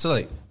 So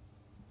like,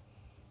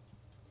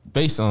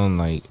 based on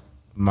like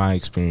my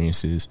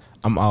experiences,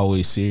 I'm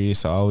always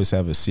serious. I always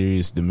have a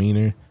serious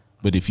demeanor.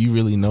 But if you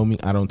really know me,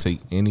 I don't take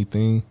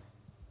anything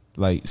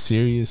like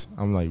serious.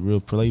 I'm like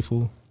real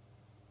playful.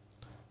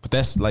 But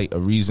that's like a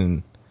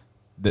reason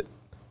that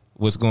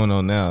what's going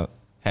on now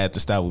had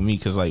to stop with me,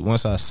 because like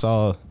once I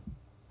saw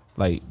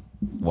like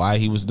why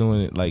he was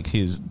doing it, like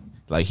he's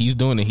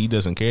doing it, he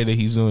doesn't care that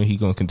he's doing it, he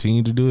gonna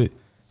continue to do it.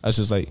 I was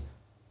just like,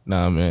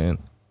 nah, man,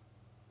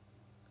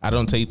 I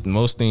don't take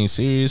most things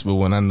serious, but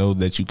when I know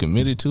that you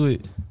committed to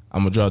it,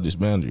 I'm gonna draw this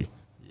boundary.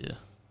 Yeah.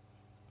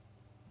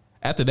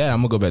 After that, I'm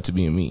gonna go back to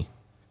being me.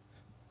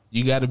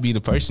 You got to be the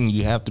person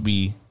you have to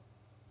be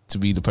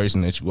the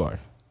person that you are.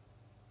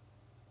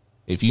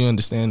 If you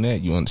understand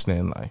that, you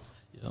understand life.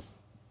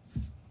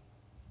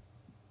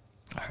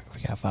 All right,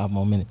 we got 5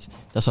 more minutes.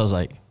 That's why I was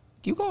like,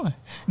 keep going.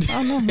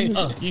 I don't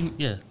know.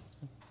 Yeah.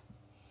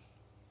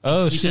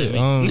 Oh You shit! said me.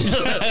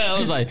 I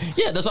was like,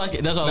 yeah, that's why I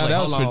was Now like,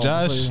 that was hold for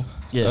on. Josh.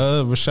 Yeah.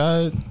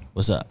 Rashad,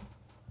 What's up?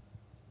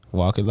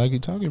 walk it like you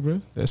talk it,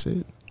 bro. That's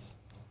it.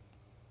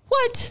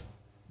 What?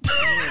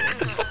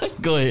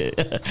 Go ahead.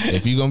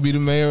 If you're gonna be the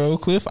mayor of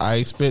Oak Cliff, I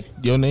expect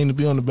your name to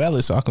be on the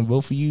ballot so I can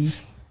vote for you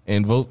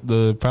and vote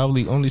the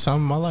probably only time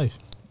in my life.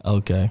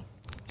 Okay.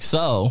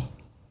 So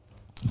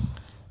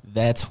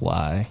that's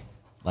why,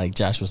 like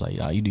Josh was like,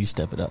 you do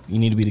step it up. You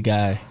need to be the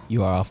guy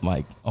you are off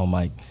mic, on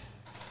mic.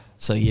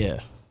 So yeah,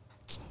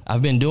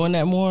 I've been doing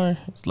that more.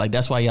 It's like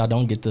that's why y'all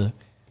don't get the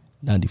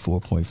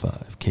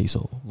 94.5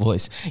 Queso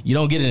voice. You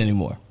don't get it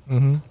anymore.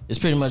 Mm-hmm. It's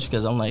pretty much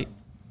because I'm like,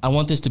 I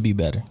want this to be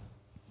better.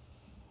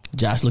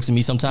 Josh looks at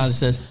me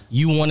sometimes and says,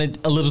 you want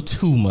it a little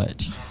too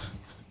much.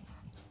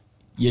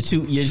 You're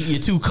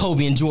too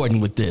Kobe and Jordan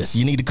with this.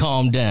 You need to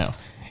calm down.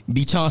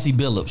 Be Chauncey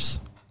Billups.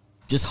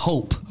 Just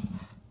hope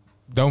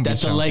Don't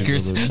that be the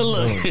Lakers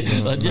Chauncey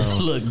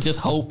just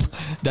hope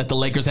that the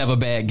Lakers have a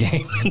bad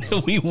game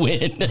and we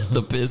win as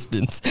the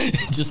Pistons.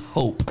 Just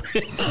hope.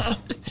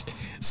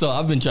 So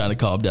I've been trying to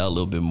calm down a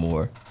little bit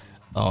more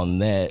on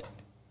that.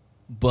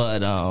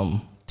 But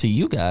to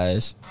you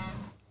guys,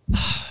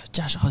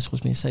 Josh always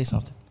wants me to say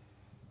something.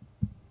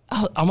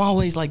 I'm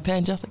always like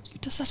patting Josh, like, you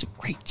did such a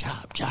great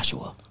job,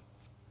 Joshua.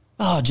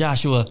 Oh,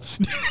 Joshua.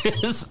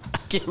 I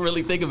can't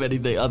really think of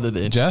anything other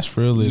than Josh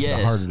Frill is yes.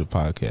 the heart of the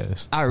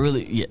podcast.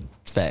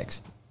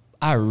 Facts.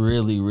 I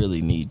really,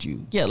 really need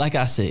you. Yeah, like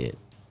I said,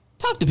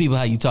 talk to people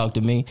how you talk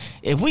to me.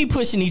 If we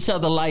pushing each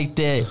other like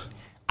that,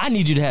 I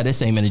need you to have that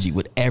same energy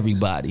with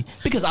everybody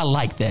because I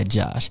like that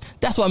Josh.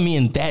 That's why me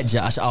and that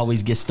Josh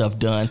always get stuff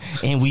done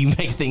and we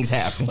make things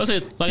happen. Like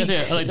I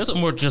said, that's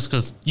more just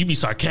because you be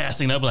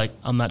sarcastic and I'll be like,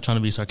 I'm not trying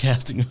to be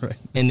sarcastic, right?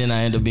 And then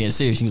I end up being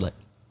serious and you're like,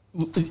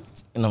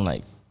 and I'm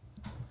like,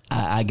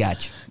 I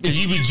got you. Because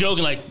you be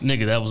joking like,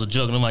 nigga, that was a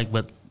joke. And I'm like,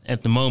 but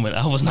at the moment,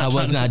 I was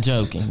not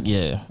joking.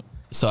 Yeah.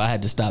 So I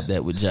had to stop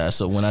that with Josh.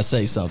 So when I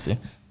say something,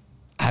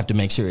 I have to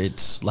make sure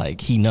it's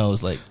like he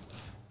knows, like,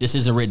 this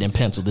isn't written in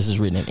pencil. This is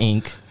written in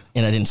ink,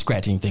 and I didn't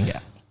scratch anything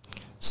out.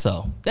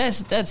 So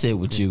that's it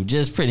with you.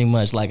 Just pretty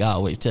much like I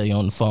always tell you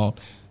on the phone,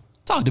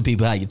 talk to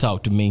people how you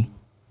talk to me.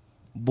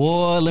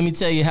 Boy, let me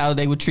tell you how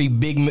they would treat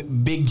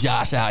big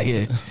Josh out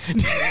here.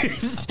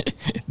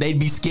 They'd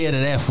be scared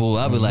of that fool.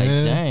 I'd be like,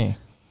 dang.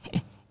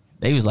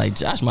 They was like,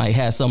 Josh might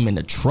have something in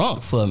the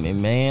trunk for me,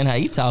 man. How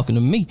you talking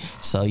to me?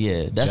 So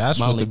yeah, that's Josh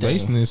my only with the thing.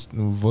 bassness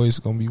voice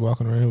gonna be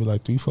walking around here with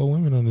like 3-4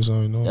 women on his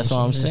own. You know that's what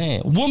I'm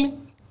saying.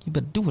 Woman, you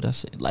better do what I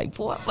said. Like,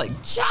 boy, I'm like,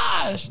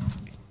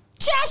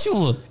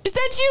 Joshua, is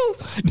that you?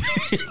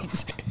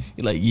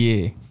 You're like,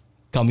 yeah.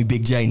 Call me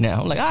Big J now.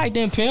 I'm like, all right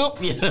then, pimp.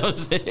 You know what I'm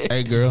saying?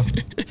 Hey girl,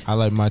 I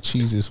like my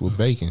cheeses with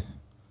bacon.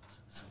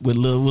 With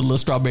little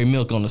strawberry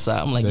milk on the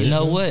side. I'm like, you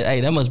know what? Hey,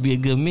 that must be a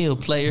good meal,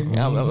 player.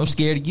 I'm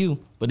scared of you.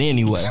 But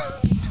anyway,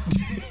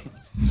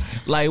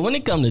 like when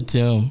it comes to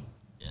Tim,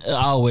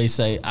 I always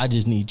say, I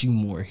just need you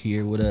more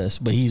here with us.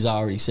 But he's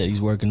already said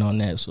he's working on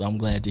that, so I'm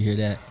glad to hear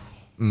that.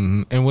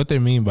 Mm-hmm. And what they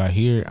mean by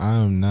here,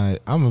 I'm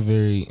a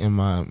very in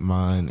my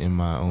mind, in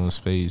my own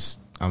space,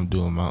 I'm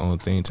doing my own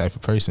thing type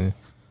of person.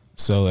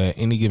 So at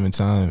any given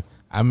time,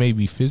 I may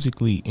be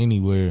physically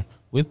anywhere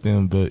with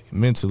them, but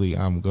mentally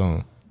I'm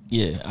gone.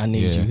 Yeah, I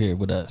need you here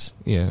with us.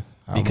 Yeah.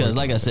 Because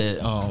like I said,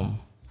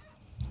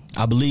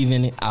 I believe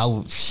in it.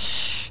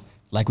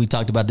 Like we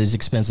talked about this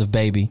expensive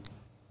baby,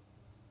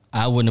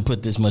 I wouldn't have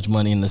put this much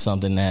money into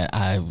something that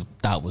I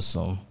thought was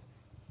some.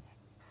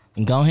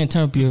 And go ahead and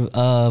turn up your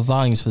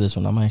volumes for this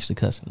one. I'm actually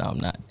cussing. No, I'm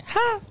not.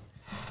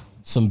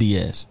 Some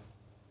BS.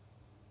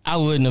 I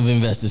wouldn't have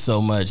invested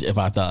so much if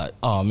I thought,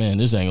 oh man,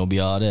 this ain't gonna be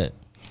all that.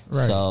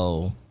 Right.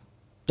 So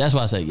that's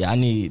why I say, I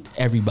need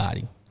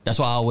everybody. That's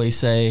why I always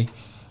say,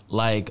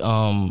 like,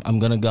 I'm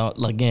gonna go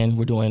again.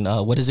 We're doing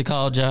what is it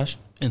called, Josh?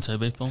 Inside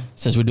baseball.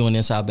 Since we're doing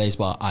inside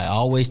baseball, I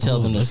always tell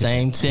them the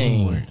same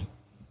thing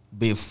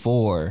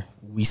before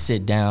we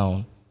sit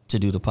down to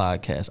do the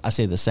podcast. I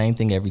say the same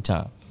thing every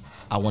time.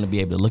 I want to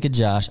be able to look at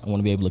Josh. I want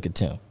to be able to look at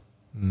Tim.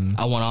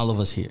 I want all of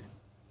us here.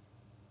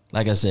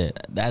 Like I said,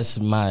 that's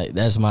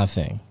my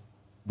thing.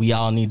 We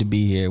all need to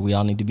be here. We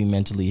all need to be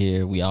mentally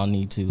here. We all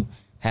need to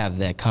have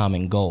that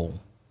common goal.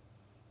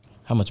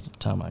 How much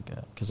time I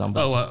got? Because I'm.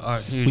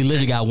 We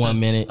literally got 1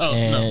 minute,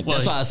 and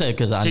that's why I said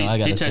because I know I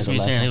got to. He texted me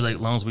saying he was like,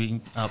 "Long as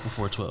we out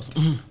before 12."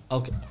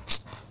 Okay.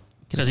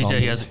 Because he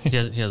said he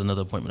has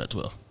another appointment at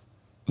 12.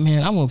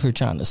 Man, I'm up here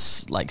trying to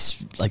like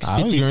spit. I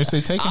was going to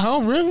say, take it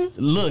home, River.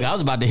 Look, I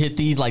was about to hit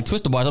these like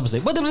twister bars up and say,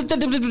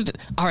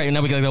 all right,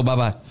 now we gotta go, bye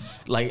bye.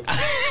 Like,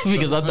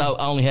 because I thought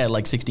I only had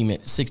like 60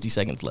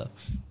 seconds left.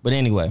 But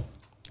anyway,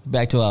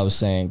 back to what I was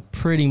saying.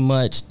 Pretty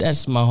much,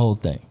 that's my whole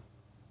thing.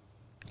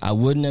 I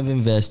wouldn't have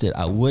invested.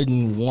 I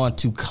wouldn't want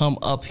to come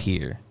up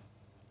here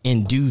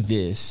and do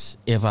this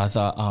if I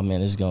thought, oh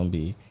man, it's gonna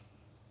be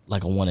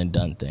like a one and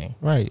done thing.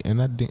 Right,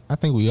 and I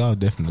think we all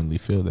definitely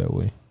feel that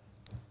way.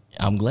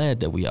 I'm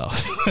glad that we all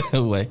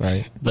way.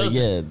 Right. But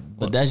yeah,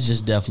 but that's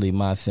just definitely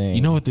my thing.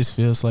 You know what this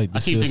feels like? I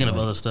keep thinking of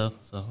other stuff.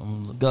 So I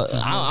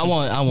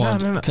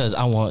want because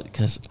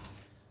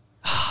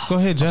go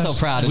ahead, Josh. I'm so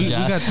proud of Josh. We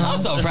got time. I'm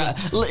so proud.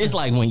 It's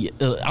like when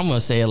I'm gonna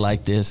say it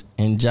like this,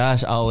 and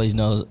Josh always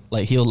knows.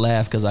 Like he'll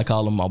laugh because I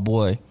call him my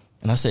boy,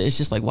 and I say it's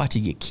just like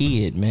watching your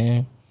kid,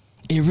 man.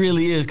 It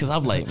really is because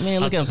I'm like,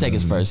 man, look at him take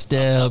his first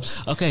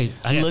steps. Okay,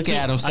 look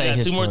at him say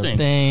his two more first things.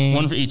 Thing.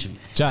 One for each of you.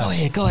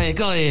 Josh. Go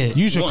ahead.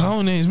 Use your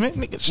cone names, man.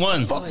 Nigga,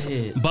 one. Go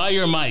ahead. Buy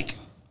your mic.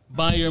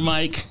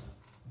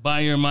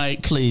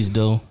 Please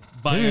do.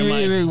 Buy your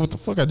mic. What the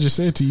fuck I just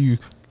said to you?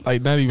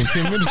 Like not even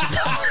 10 minutes ago.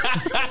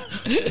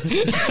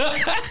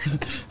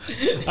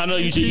 I know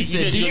you. He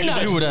said, "Did you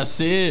not hear what I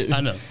said?" I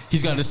know.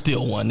 He's gonna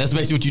steal one. That's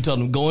basically what you told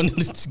him. Go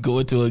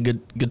into a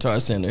good guitar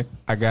center.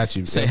 I got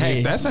you. Say,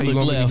 hey, that's how you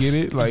want me to get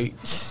it. Like,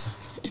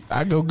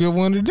 I go get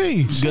one of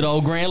these. Good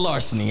old grand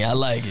larceny. I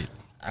like it.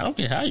 I don't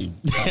care how you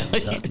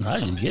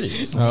get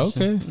it. Oh,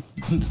 okay.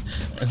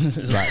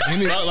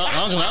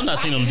 I'm not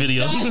seeing them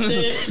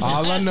videos.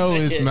 All I know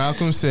is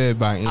Malcolm said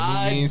by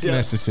any means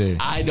necessary.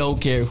 I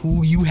don't care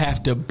who you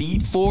have to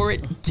beat for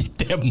it. Get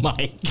that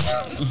mic.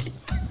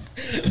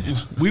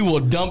 We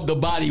will dump the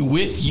body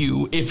with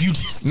you if you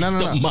just no.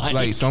 mic.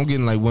 Like, so I'm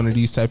getting like one of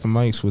these type of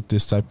mics with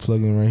this type of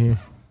plug-in right here.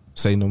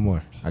 Say no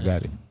more. I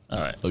got it. All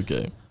right.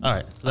 Okay. All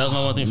right. So that was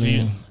my one thing for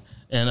you.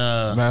 And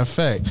Matter of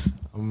fact,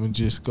 I'm gonna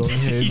just go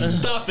ahead. And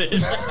Stop it.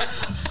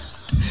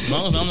 as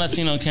long as I'm not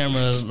seen on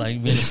camera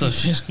like being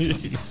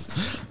associated.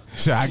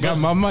 So I got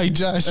my mic,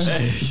 Josh.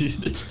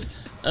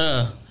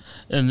 My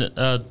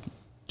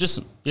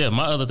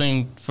other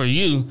thing for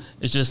you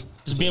is just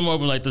being more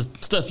open. Like the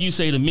stuff you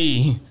say to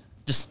me,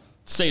 just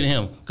say to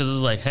him, because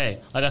it's like, hey,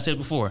 like I said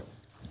before,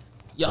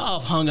 y'all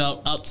have hung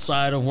out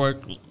outside of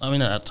work. I mean,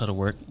 not outside of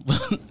work, but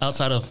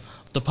outside of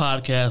the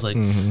podcast, like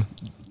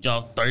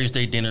y'all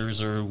Thursday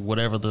dinners or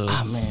whatever the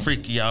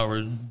freak y'all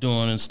were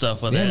doing and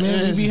stuff like that. Yeah,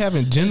 man, we be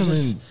having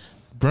gentlemen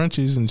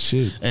brunches and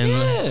shit. And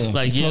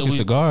smoking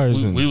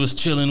cigars and we was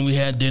chilling. We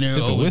had dinner.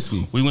 sipping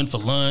whiskey. We went for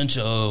lunch.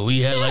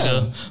 We had like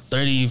a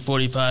 30,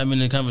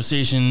 45-minute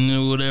conversation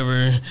or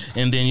whatever.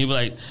 And then you be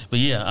like, but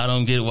yeah, I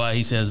don't get why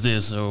he says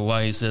this or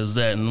why he says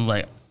that. And I'm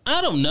like,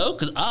 I don't know,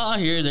 because all I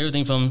hear is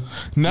everything from...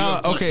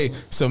 Okay,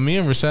 so me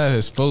and Rashad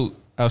have spoke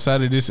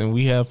outside of this, and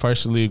we have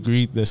partially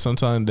agreed that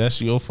sometimes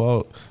that's your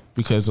fault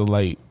because of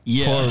poor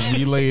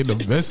relaying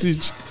the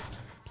message.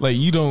 Like,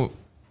 you don't...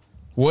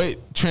 What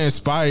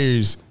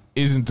transpires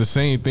isn't the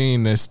same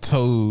thing that's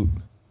told.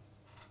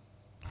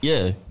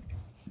 Yeah.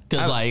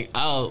 Because,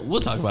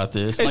 we'll talk about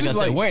this. Like I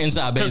said, we're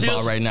inside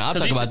baseball right now. I'll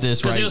talk about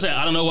this right now. Because he'll say,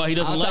 I don't know why he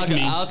doesn't like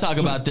me. I'll talk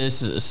about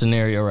this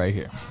scenario right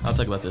here. I'll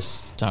talk about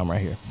this time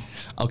right here.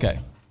 Okay.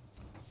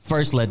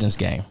 First Legends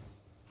game.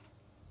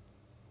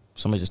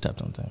 Somebody just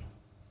tapped on the thing.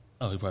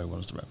 Oh, he probably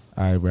wants to wrap.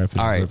 All right, wrap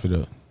it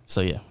up.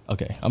 So, yeah.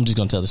 Okay. I'm just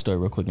going to tell the story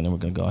real quick, and then we're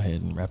going to go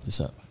ahead and wrap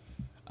this up.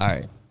 All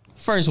right.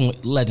 First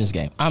Legends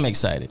game. I'm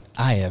excited.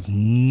 I have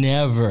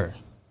never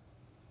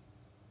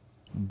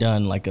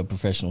done like a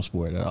professional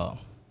sport at all.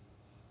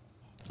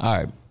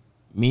 All right.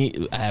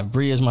 I have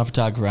Bree as my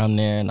photographer. I'm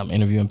there, and I'm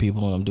interviewing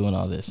people, and I'm doing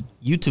all this.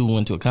 You two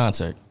went to a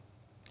concert.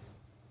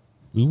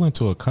 We went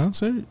to a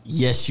concert?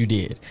 Yes, you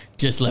did.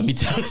 Just let me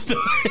tell the story.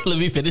 Let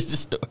me finish the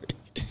story.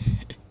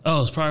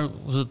 Oh,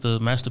 was it the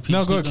Masterpiece?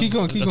 No, go keep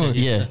going.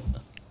 Yeah.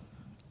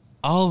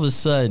 All of a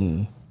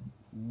sudden,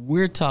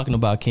 we're talking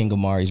about King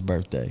Amari's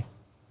birthday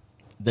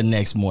the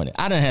next morning.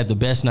 I done had the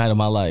best night of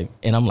my life,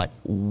 and I'm like,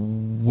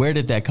 where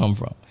did that come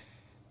from?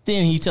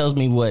 Then he tells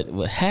me what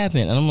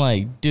happened, and I'm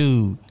like,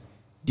 dude,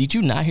 did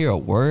you not hear a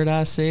word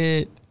I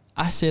said?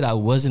 I said I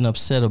wasn't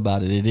upset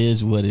about it. It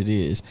is what it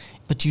is.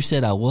 But you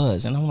said I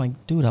was. And I'm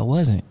like, dude, I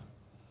wasn't.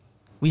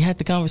 We had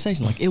the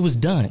conversation. Like, it was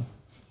done.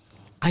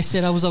 I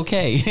said I was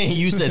okay. And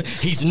you said,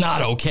 he's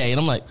not okay.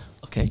 And I'm like,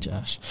 okay,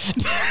 Josh.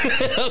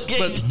 Okay.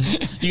 But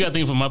you got to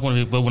think from my point of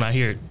view, but when I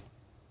hear it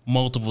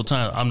multiple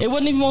times. It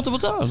wasn't even multiple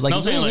times. Like,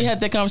 we had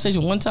that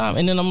conversation one time,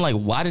 and then I'm like,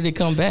 why did it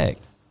come back?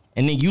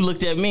 And then you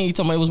looked at me, you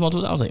told me it was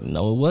multiple times. I was like,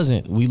 no, it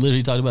wasn't. We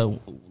literally talked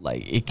about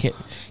like it kept.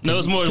 No,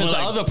 it's more because the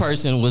other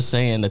person was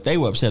saying that they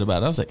were upset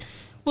about it. I was like,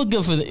 well,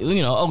 good for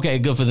okay,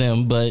 good for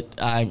them, but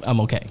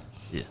I'm okay.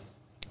 Yeah.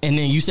 And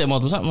then you said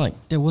multiple times. I'm like,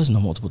 there was no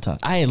multiple times.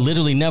 I had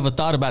literally never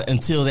thought about it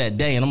until that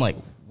day, and I'm like,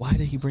 why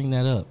did he bring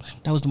that up?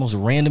 That was the most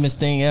randomest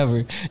thing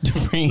ever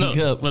to bring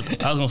up.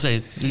 But I was gonna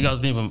say, you guys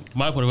think from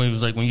my point of view, it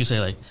was like when you say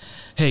like,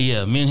 hey,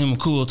 yeah, me and him are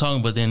cool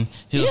talking, but then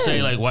he'll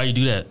say like, why you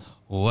do that?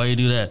 Well, why you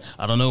do that?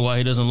 I don't know why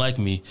he doesn't like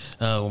me.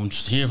 I'm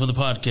just here for the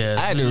podcast.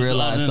 I had to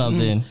realize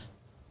something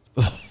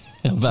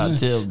about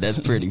Tim that's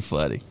pretty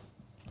funny.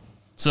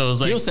 So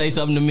it's like he'll say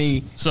something to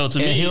me. So to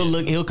me,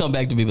 he'll come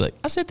back to me and be like,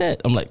 I said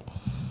that. I'm like,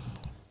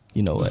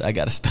 you know what? I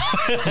gotta stop.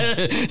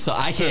 So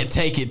I can't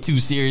take it too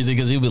seriously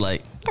because he'll be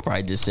like, I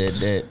probably just said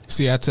that.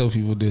 See, I tell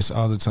people this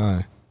all the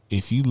time.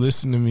 If you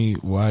listen to me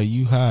while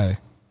you high,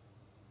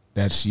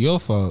 that's your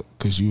fault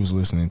because you was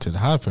listening to the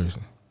high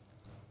person.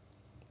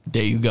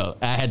 There you go.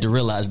 I had to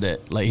realize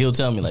that. Like, he'll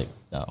tell me, like,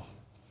 no.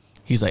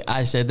 He's like,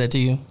 I said that to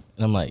you? And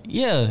I'm like,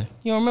 yeah.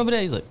 You don't remember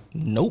that? He's like,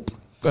 nope.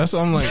 That's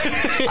what I'm like.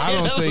 I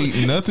don't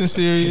say nothing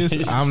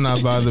serious. I'm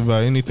not bothered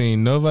by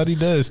anything nobody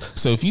does.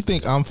 So if you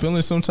think I'm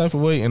feeling some type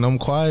of way and I'm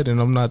quiet and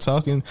I'm not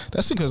talking,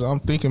 that's because I'm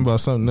thinking about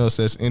something else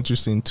that's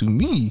interesting to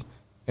me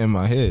in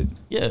my head.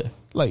 Yeah.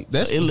 Like,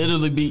 that's so it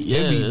literally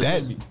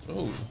be,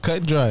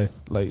 cut dry.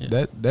 Like,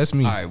 that's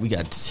me. All right, we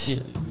got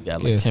 10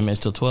 minutes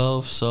till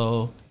 12,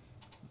 so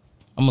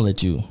I'm going to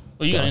let you.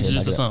 Well, you got to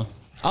introduce the song.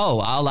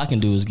 Oh, all I can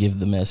do is give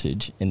the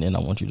message, and then I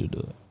want you to do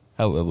it.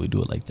 However we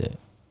do it like that.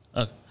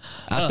 Okay.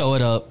 I throw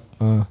it up.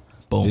 Boom.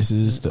 This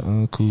is the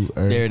Uncool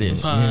Urban. There it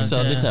is. Podcast.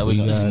 So this is how we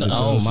go.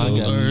 Oh my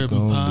God.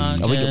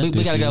 We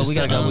gotta go. We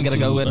gotta go. No. We gotta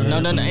go.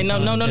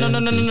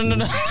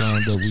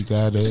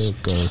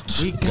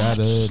 We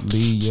gotta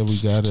leave. Yeah, we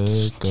gotta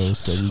go.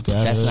 So we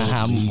gotta. That's not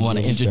how I want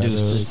to introduce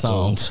this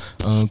song.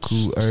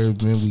 Uncool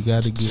Urban. We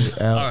gotta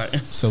get out. All right.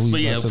 So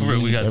we got to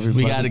leave.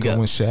 We gotta go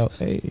and shout.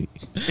 Hey.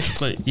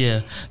 But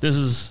yeah, this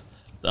is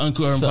the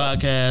Uncool Urban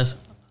Podcast.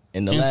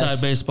 In the Inside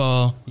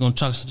Baseball, we're gonna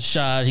talk to the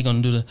shot. He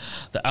gonna do the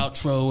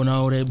outro and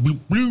all that. Bloop,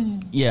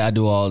 bloop. Yeah, I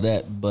do all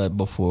that. But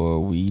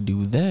before we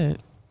do that,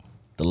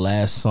 the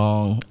last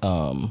song,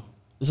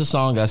 it's a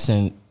song I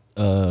sent.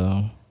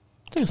 I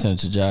think I sent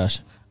it to Josh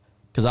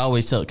because I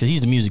always tell because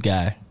he's the music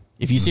guy.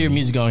 If you see your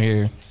music on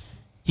here,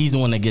 he's the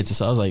one that gets it.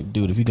 So I was like,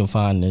 dude, if you can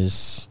find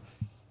this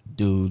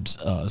dude's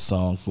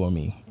song for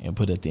me and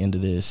put it at the end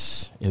of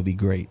this, it'll be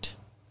great.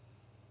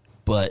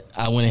 But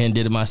I went ahead and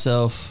did it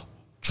myself,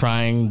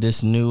 trying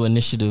this new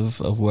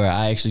initiative of where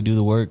I actually do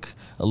the work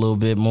a little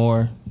bit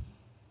more,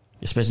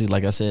 especially,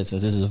 like I said,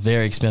 since this is a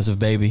very expensive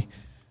baby.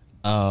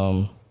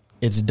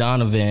 It's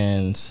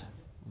Donovan's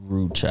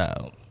Rude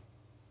Child.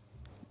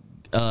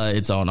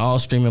 It's on all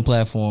streaming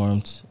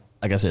platforms.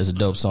 Like I said, it's a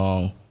dope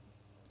song.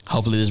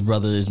 Hopefully this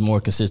brother is more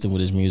consistent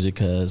with his music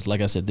because,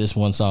 like I said, this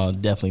one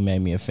song definitely made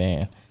me a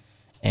fan.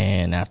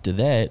 And after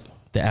that,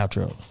 the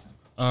outro.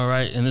 All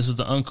right, and this is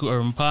the Uncool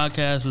Urban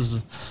Podcast. This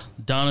is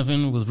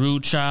Donovan with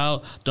Rude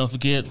Child. Don't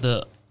forget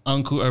the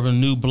Uncool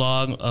Urban new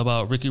blog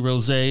about Ricky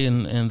Rose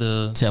and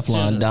the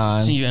Teflon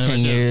Don, 10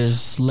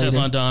 years later.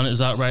 Teflon Don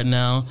is out right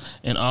now.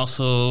 And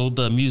also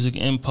the Music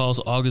Impulse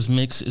August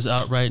Mix is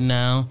out right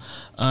now.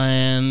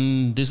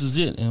 And this is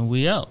it, and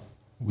we out.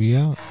 We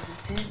out.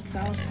 10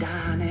 toes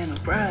down in a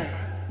rut.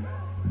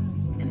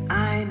 And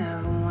I ain't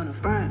never wanna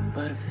front,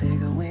 but I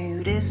figure when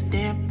you this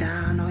step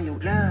down on your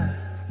love,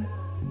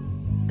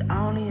 the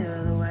only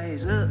other way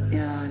is up,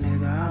 yeah,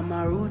 nigga. I'm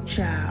a rude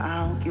child,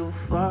 I don't give a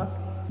fuck.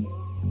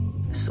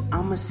 So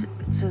I'ma sip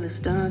it till it's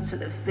done,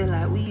 till it feel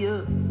like we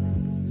up,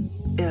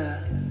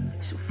 yeah.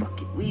 So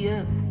fuck it, we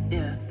up,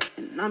 yeah.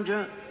 And I'm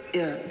drunk,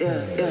 yeah.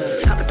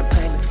 Hop at the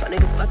payment, fuck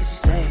nigga, fuck is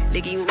you say?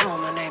 Nigga, you know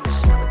my name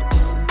is.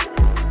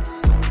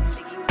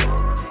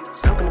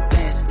 Broken the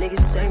past, niggas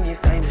say me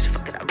famous.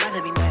 Fuck it, I'd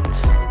rather be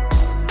nameless.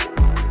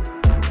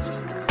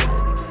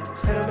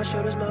 Head on my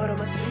shoulders, more on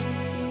my sleeve.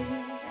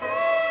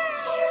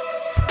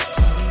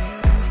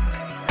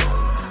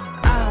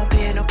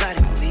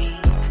 Nobody but me.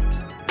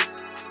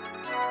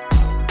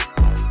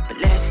 But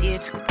last year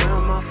it took a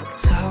real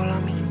motherfucking toll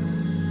on me.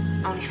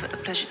 Only for the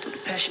pleasure through the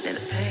passion and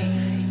the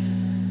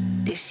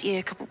pain. This year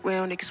a couple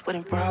real niggas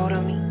wouldn't proud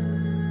on me.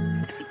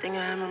 Everything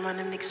I am around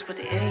them niggas what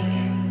they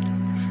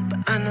ain't.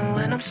 But I know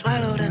when I'm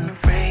swallowed and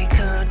the rain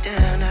come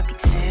down, I be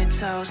 10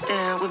 toes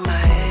down with my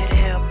head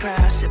held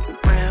proud, sipping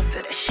brown,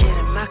 feel that shit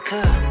in my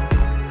cup.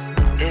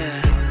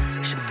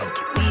 Yeah, so fuck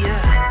it, we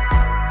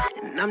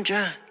up, and I'm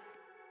drunk.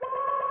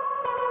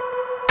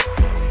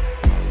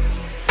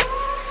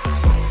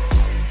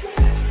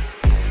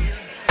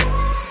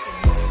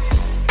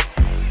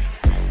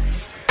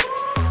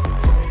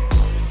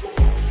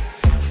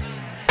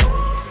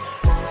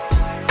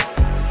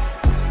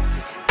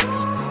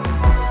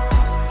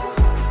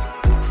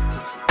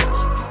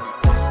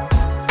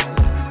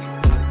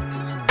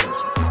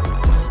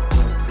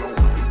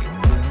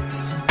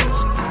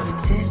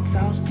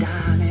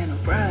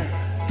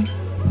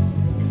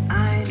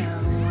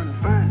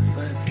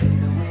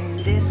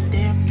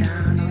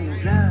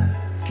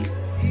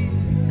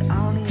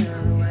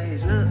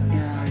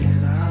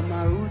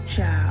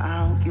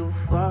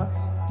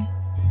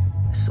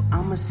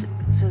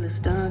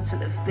 Till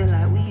it feel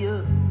like we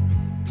up,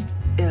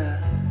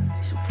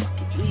 yeah. So fuck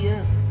it, we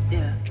up,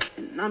 yeah.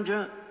 And I'm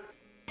drunk.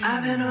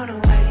 I've been on the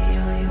way, the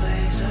only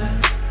ways up.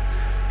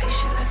 Ain't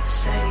shit left to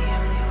say, the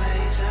only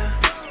ways up.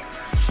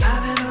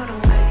 I've been on the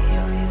way, the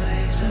only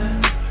ways up.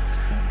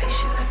 Ain't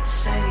shit left to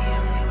say, the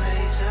only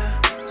ways up.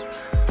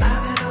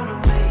 I've been on the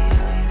way, the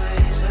only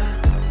ways up.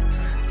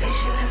 Ain't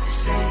shit left to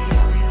say, the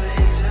only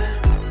ways up.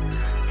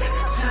 Take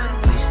the time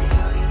to waste, the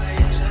only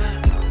ways up.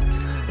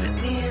 Look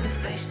me in the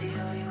face, the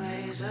only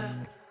ways up.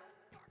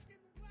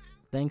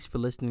 Thanks for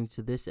listening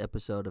to this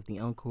episode of the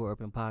Uncool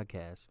Urban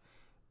Podcast.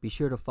 Be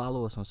sure to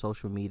follow us on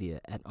social media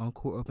at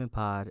Uncool Urban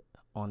Pod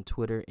on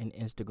Twitter and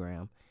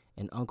Instagram,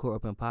 and Uncool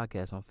Urban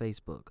Podcast on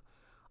Facebook.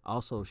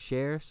 Also,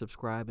 share,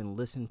 subscribe, and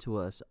listen to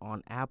us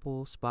on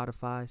Apple,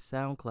 Spotify,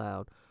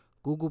 SoundCloud,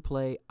 Google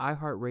Play,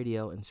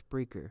 iHeartRadio, and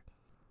Spreaker.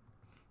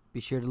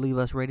 Be sure to leave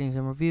us ratings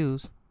and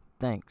reviews.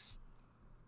 Thanks.